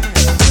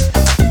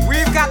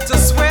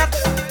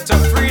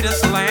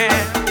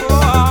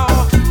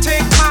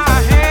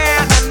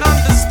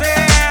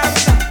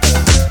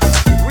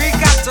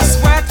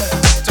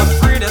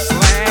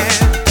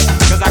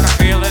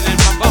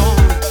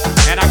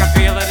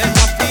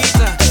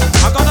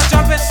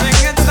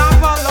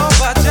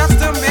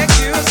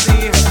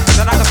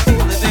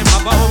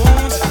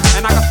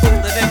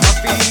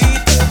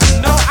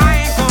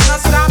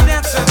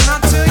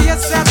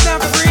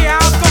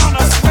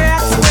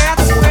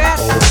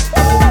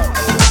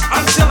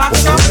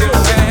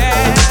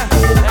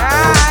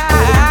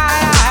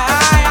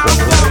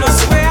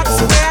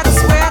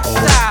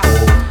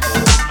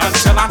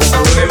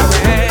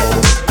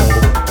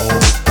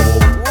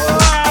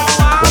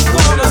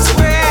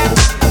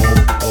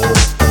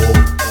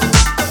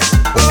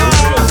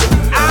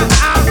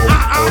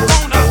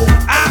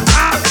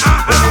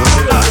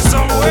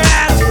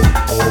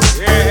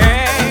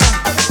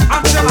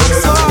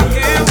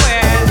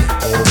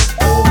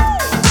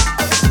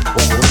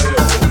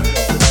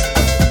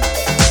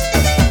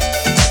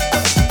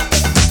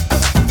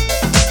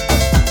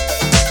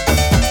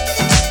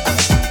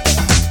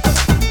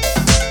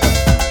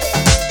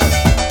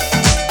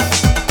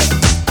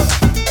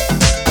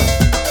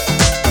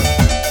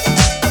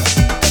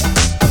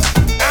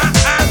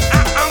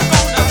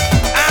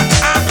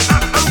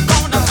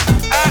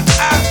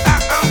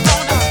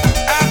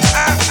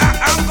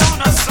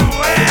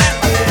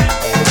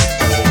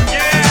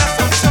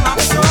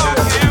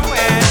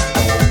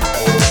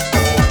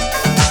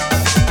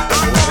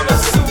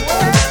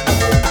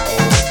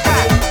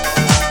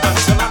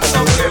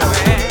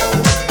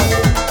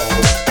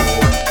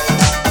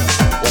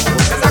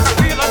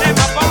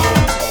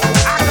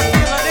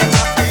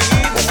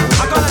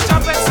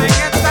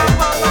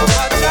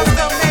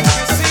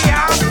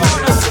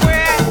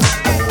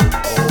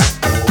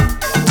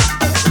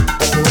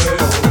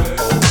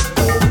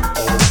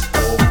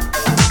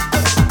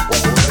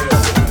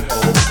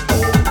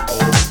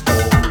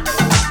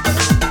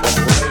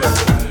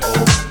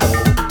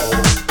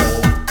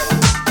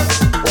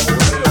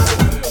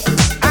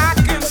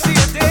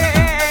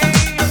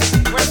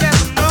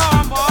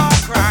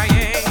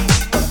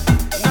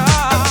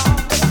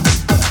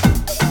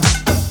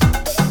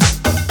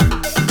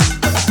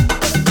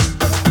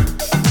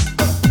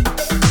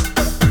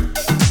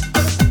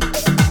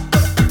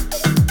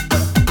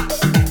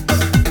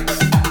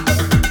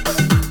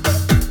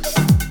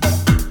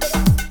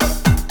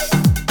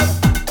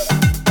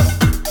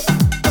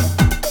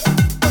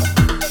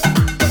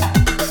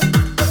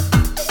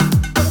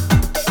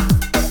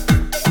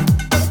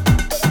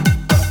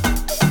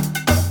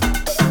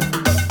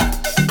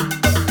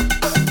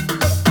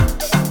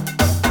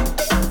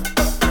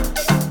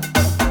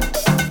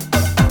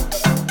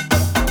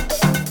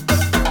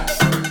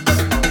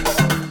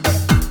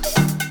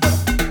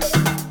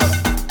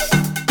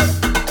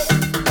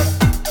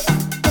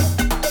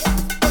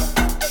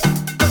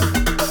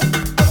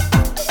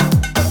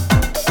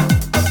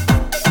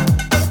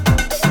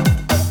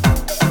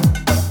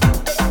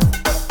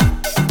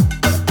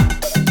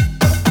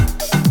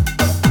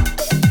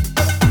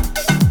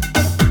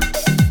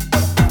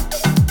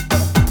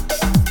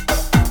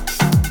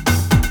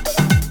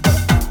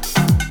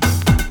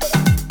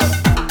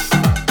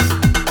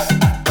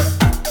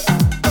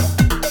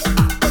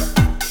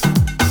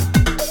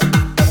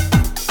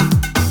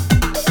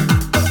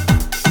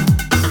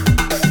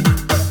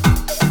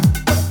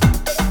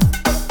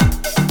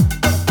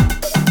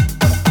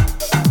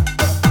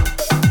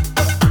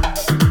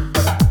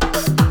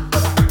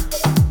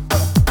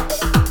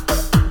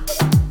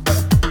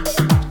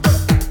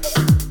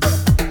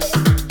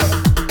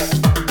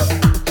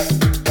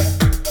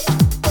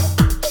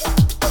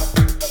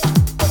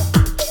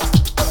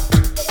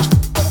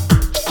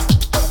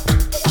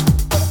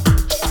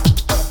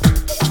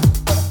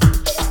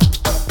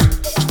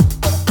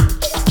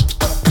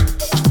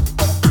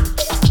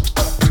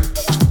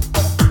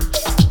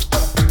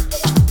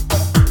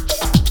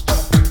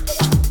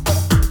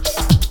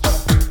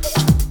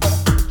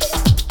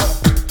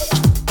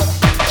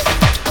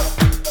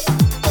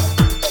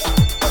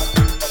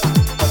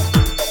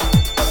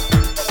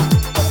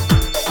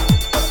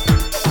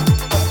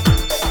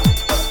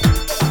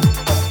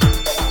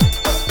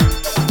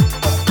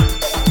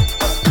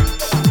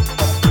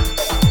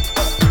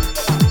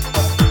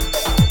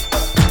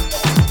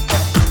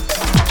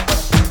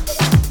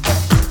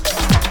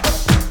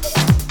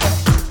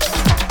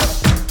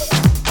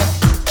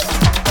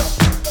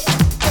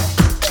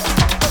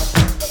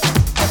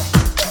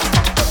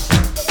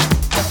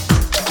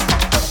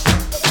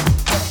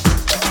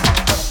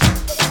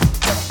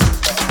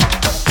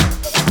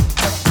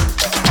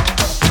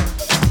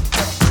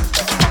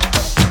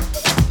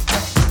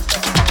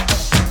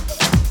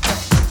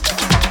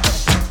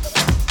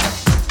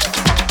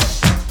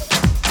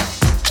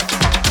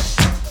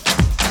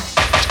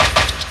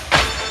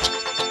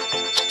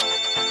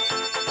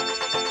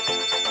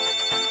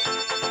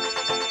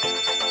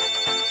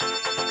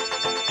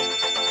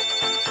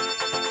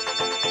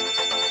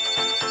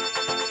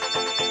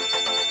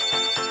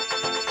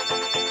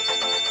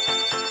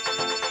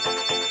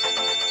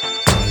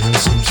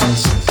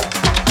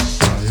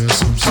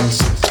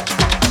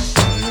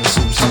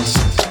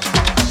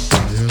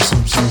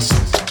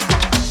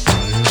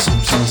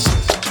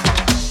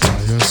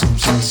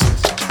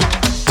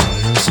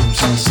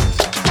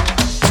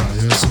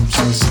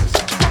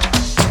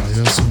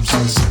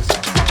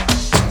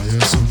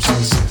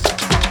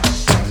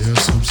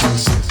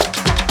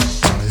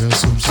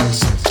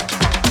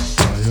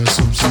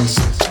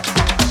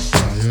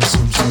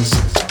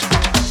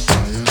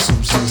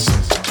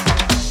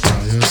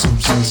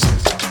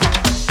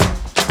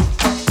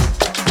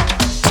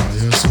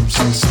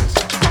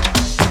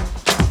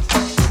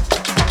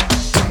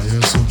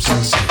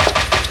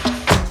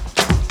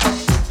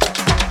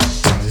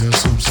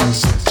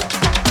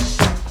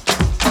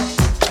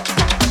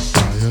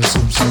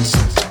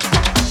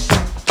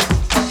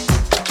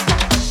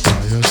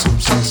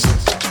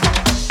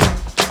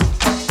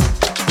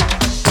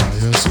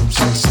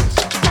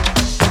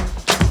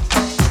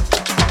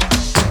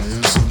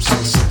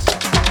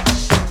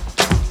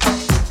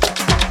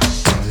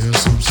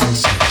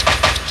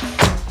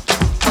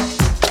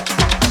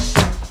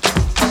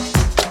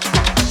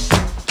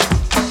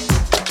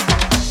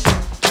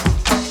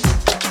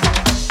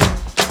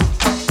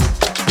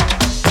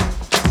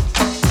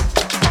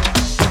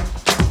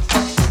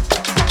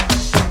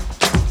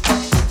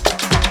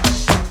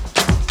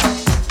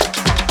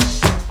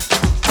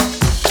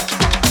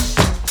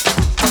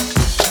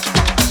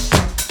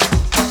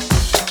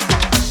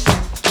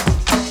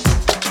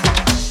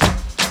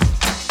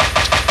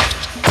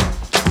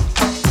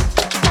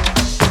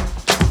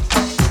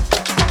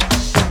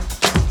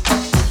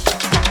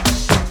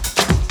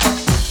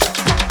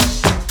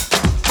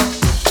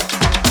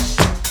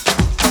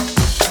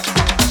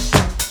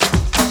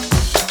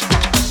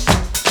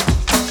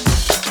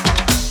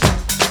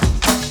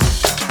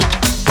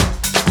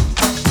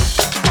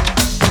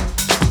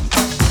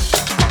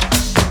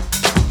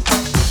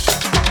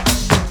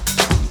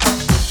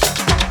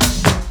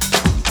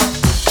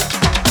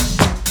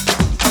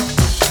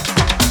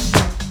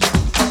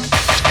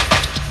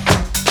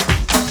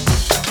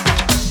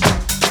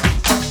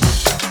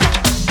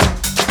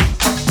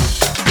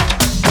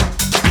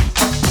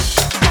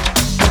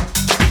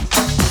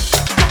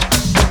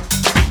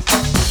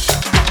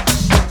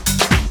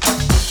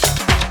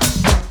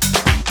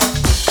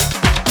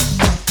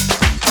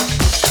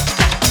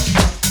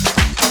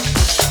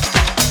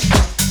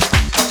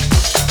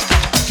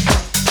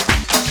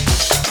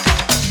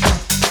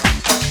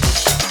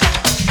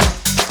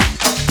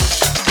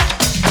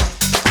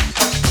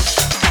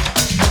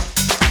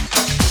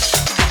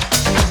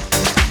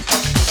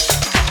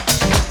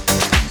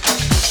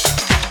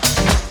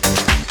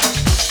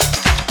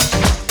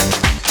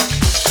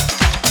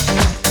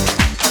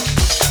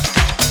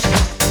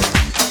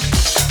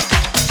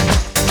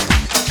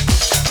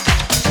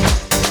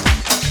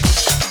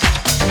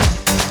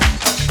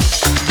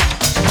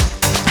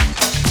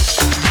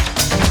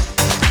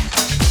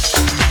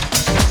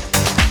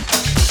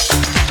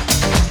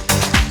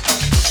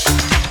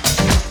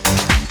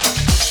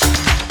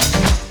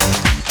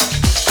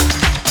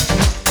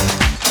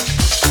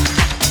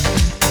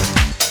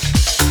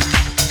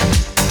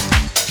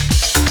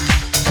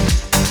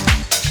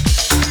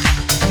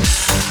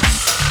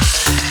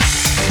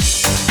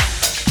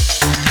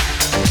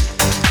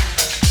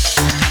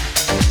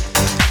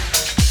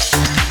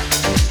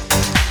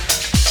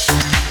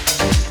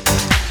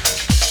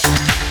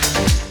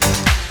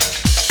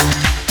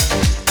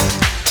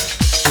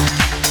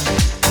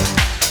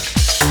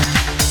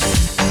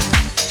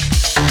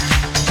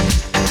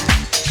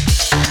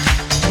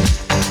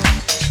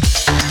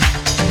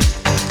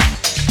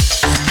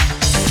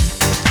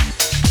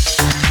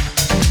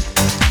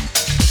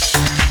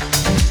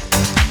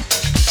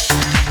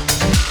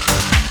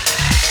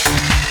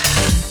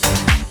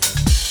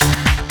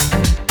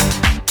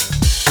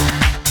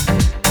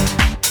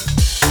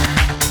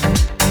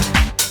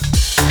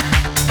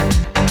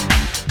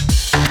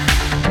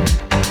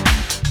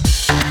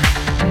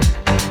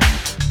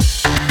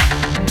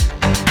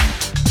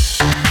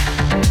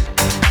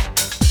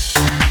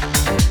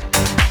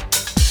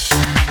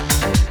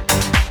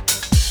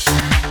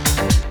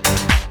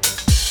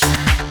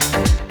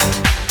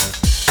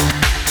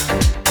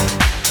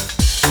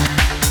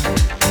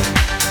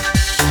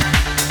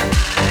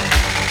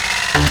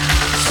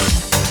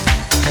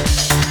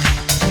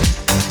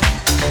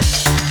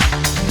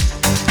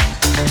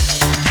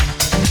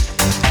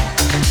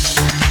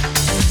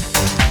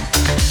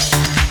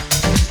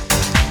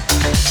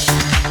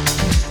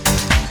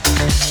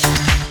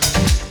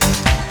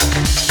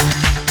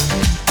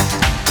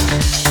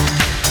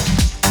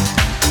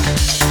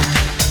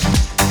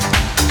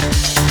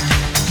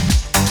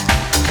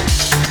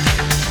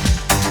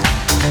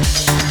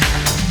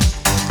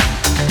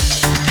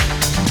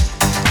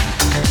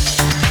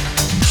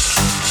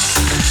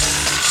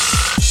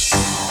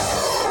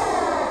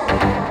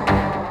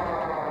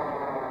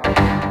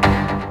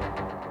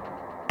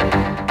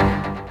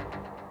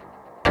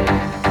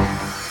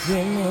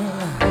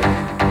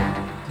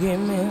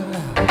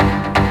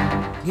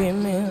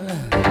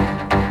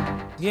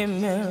 Give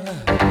me love.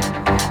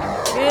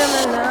 Give me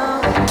love.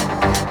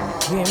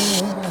 Give me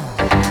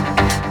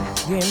love.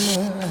 Give me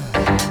love.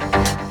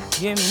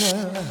 Give me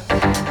love.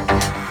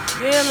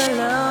 Give me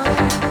love.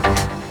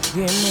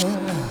 Give me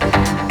love.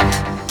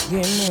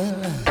 Give me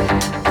love.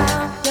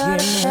 Give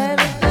me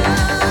love.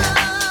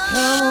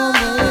 Come on,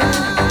 baby.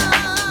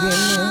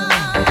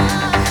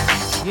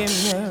 Give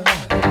me love. Give me love.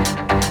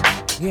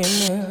 Give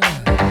me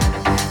love.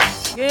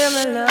 Give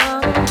me love.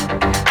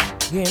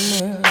 give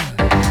me love,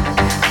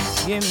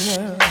 give me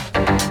love,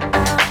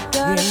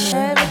 give me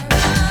love,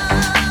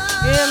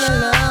 give me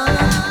love,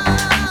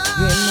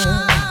 give me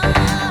love,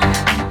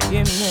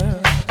 give me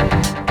love,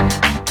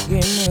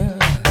 give me love,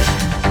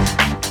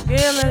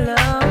 give me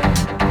love,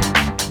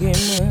 give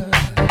me love.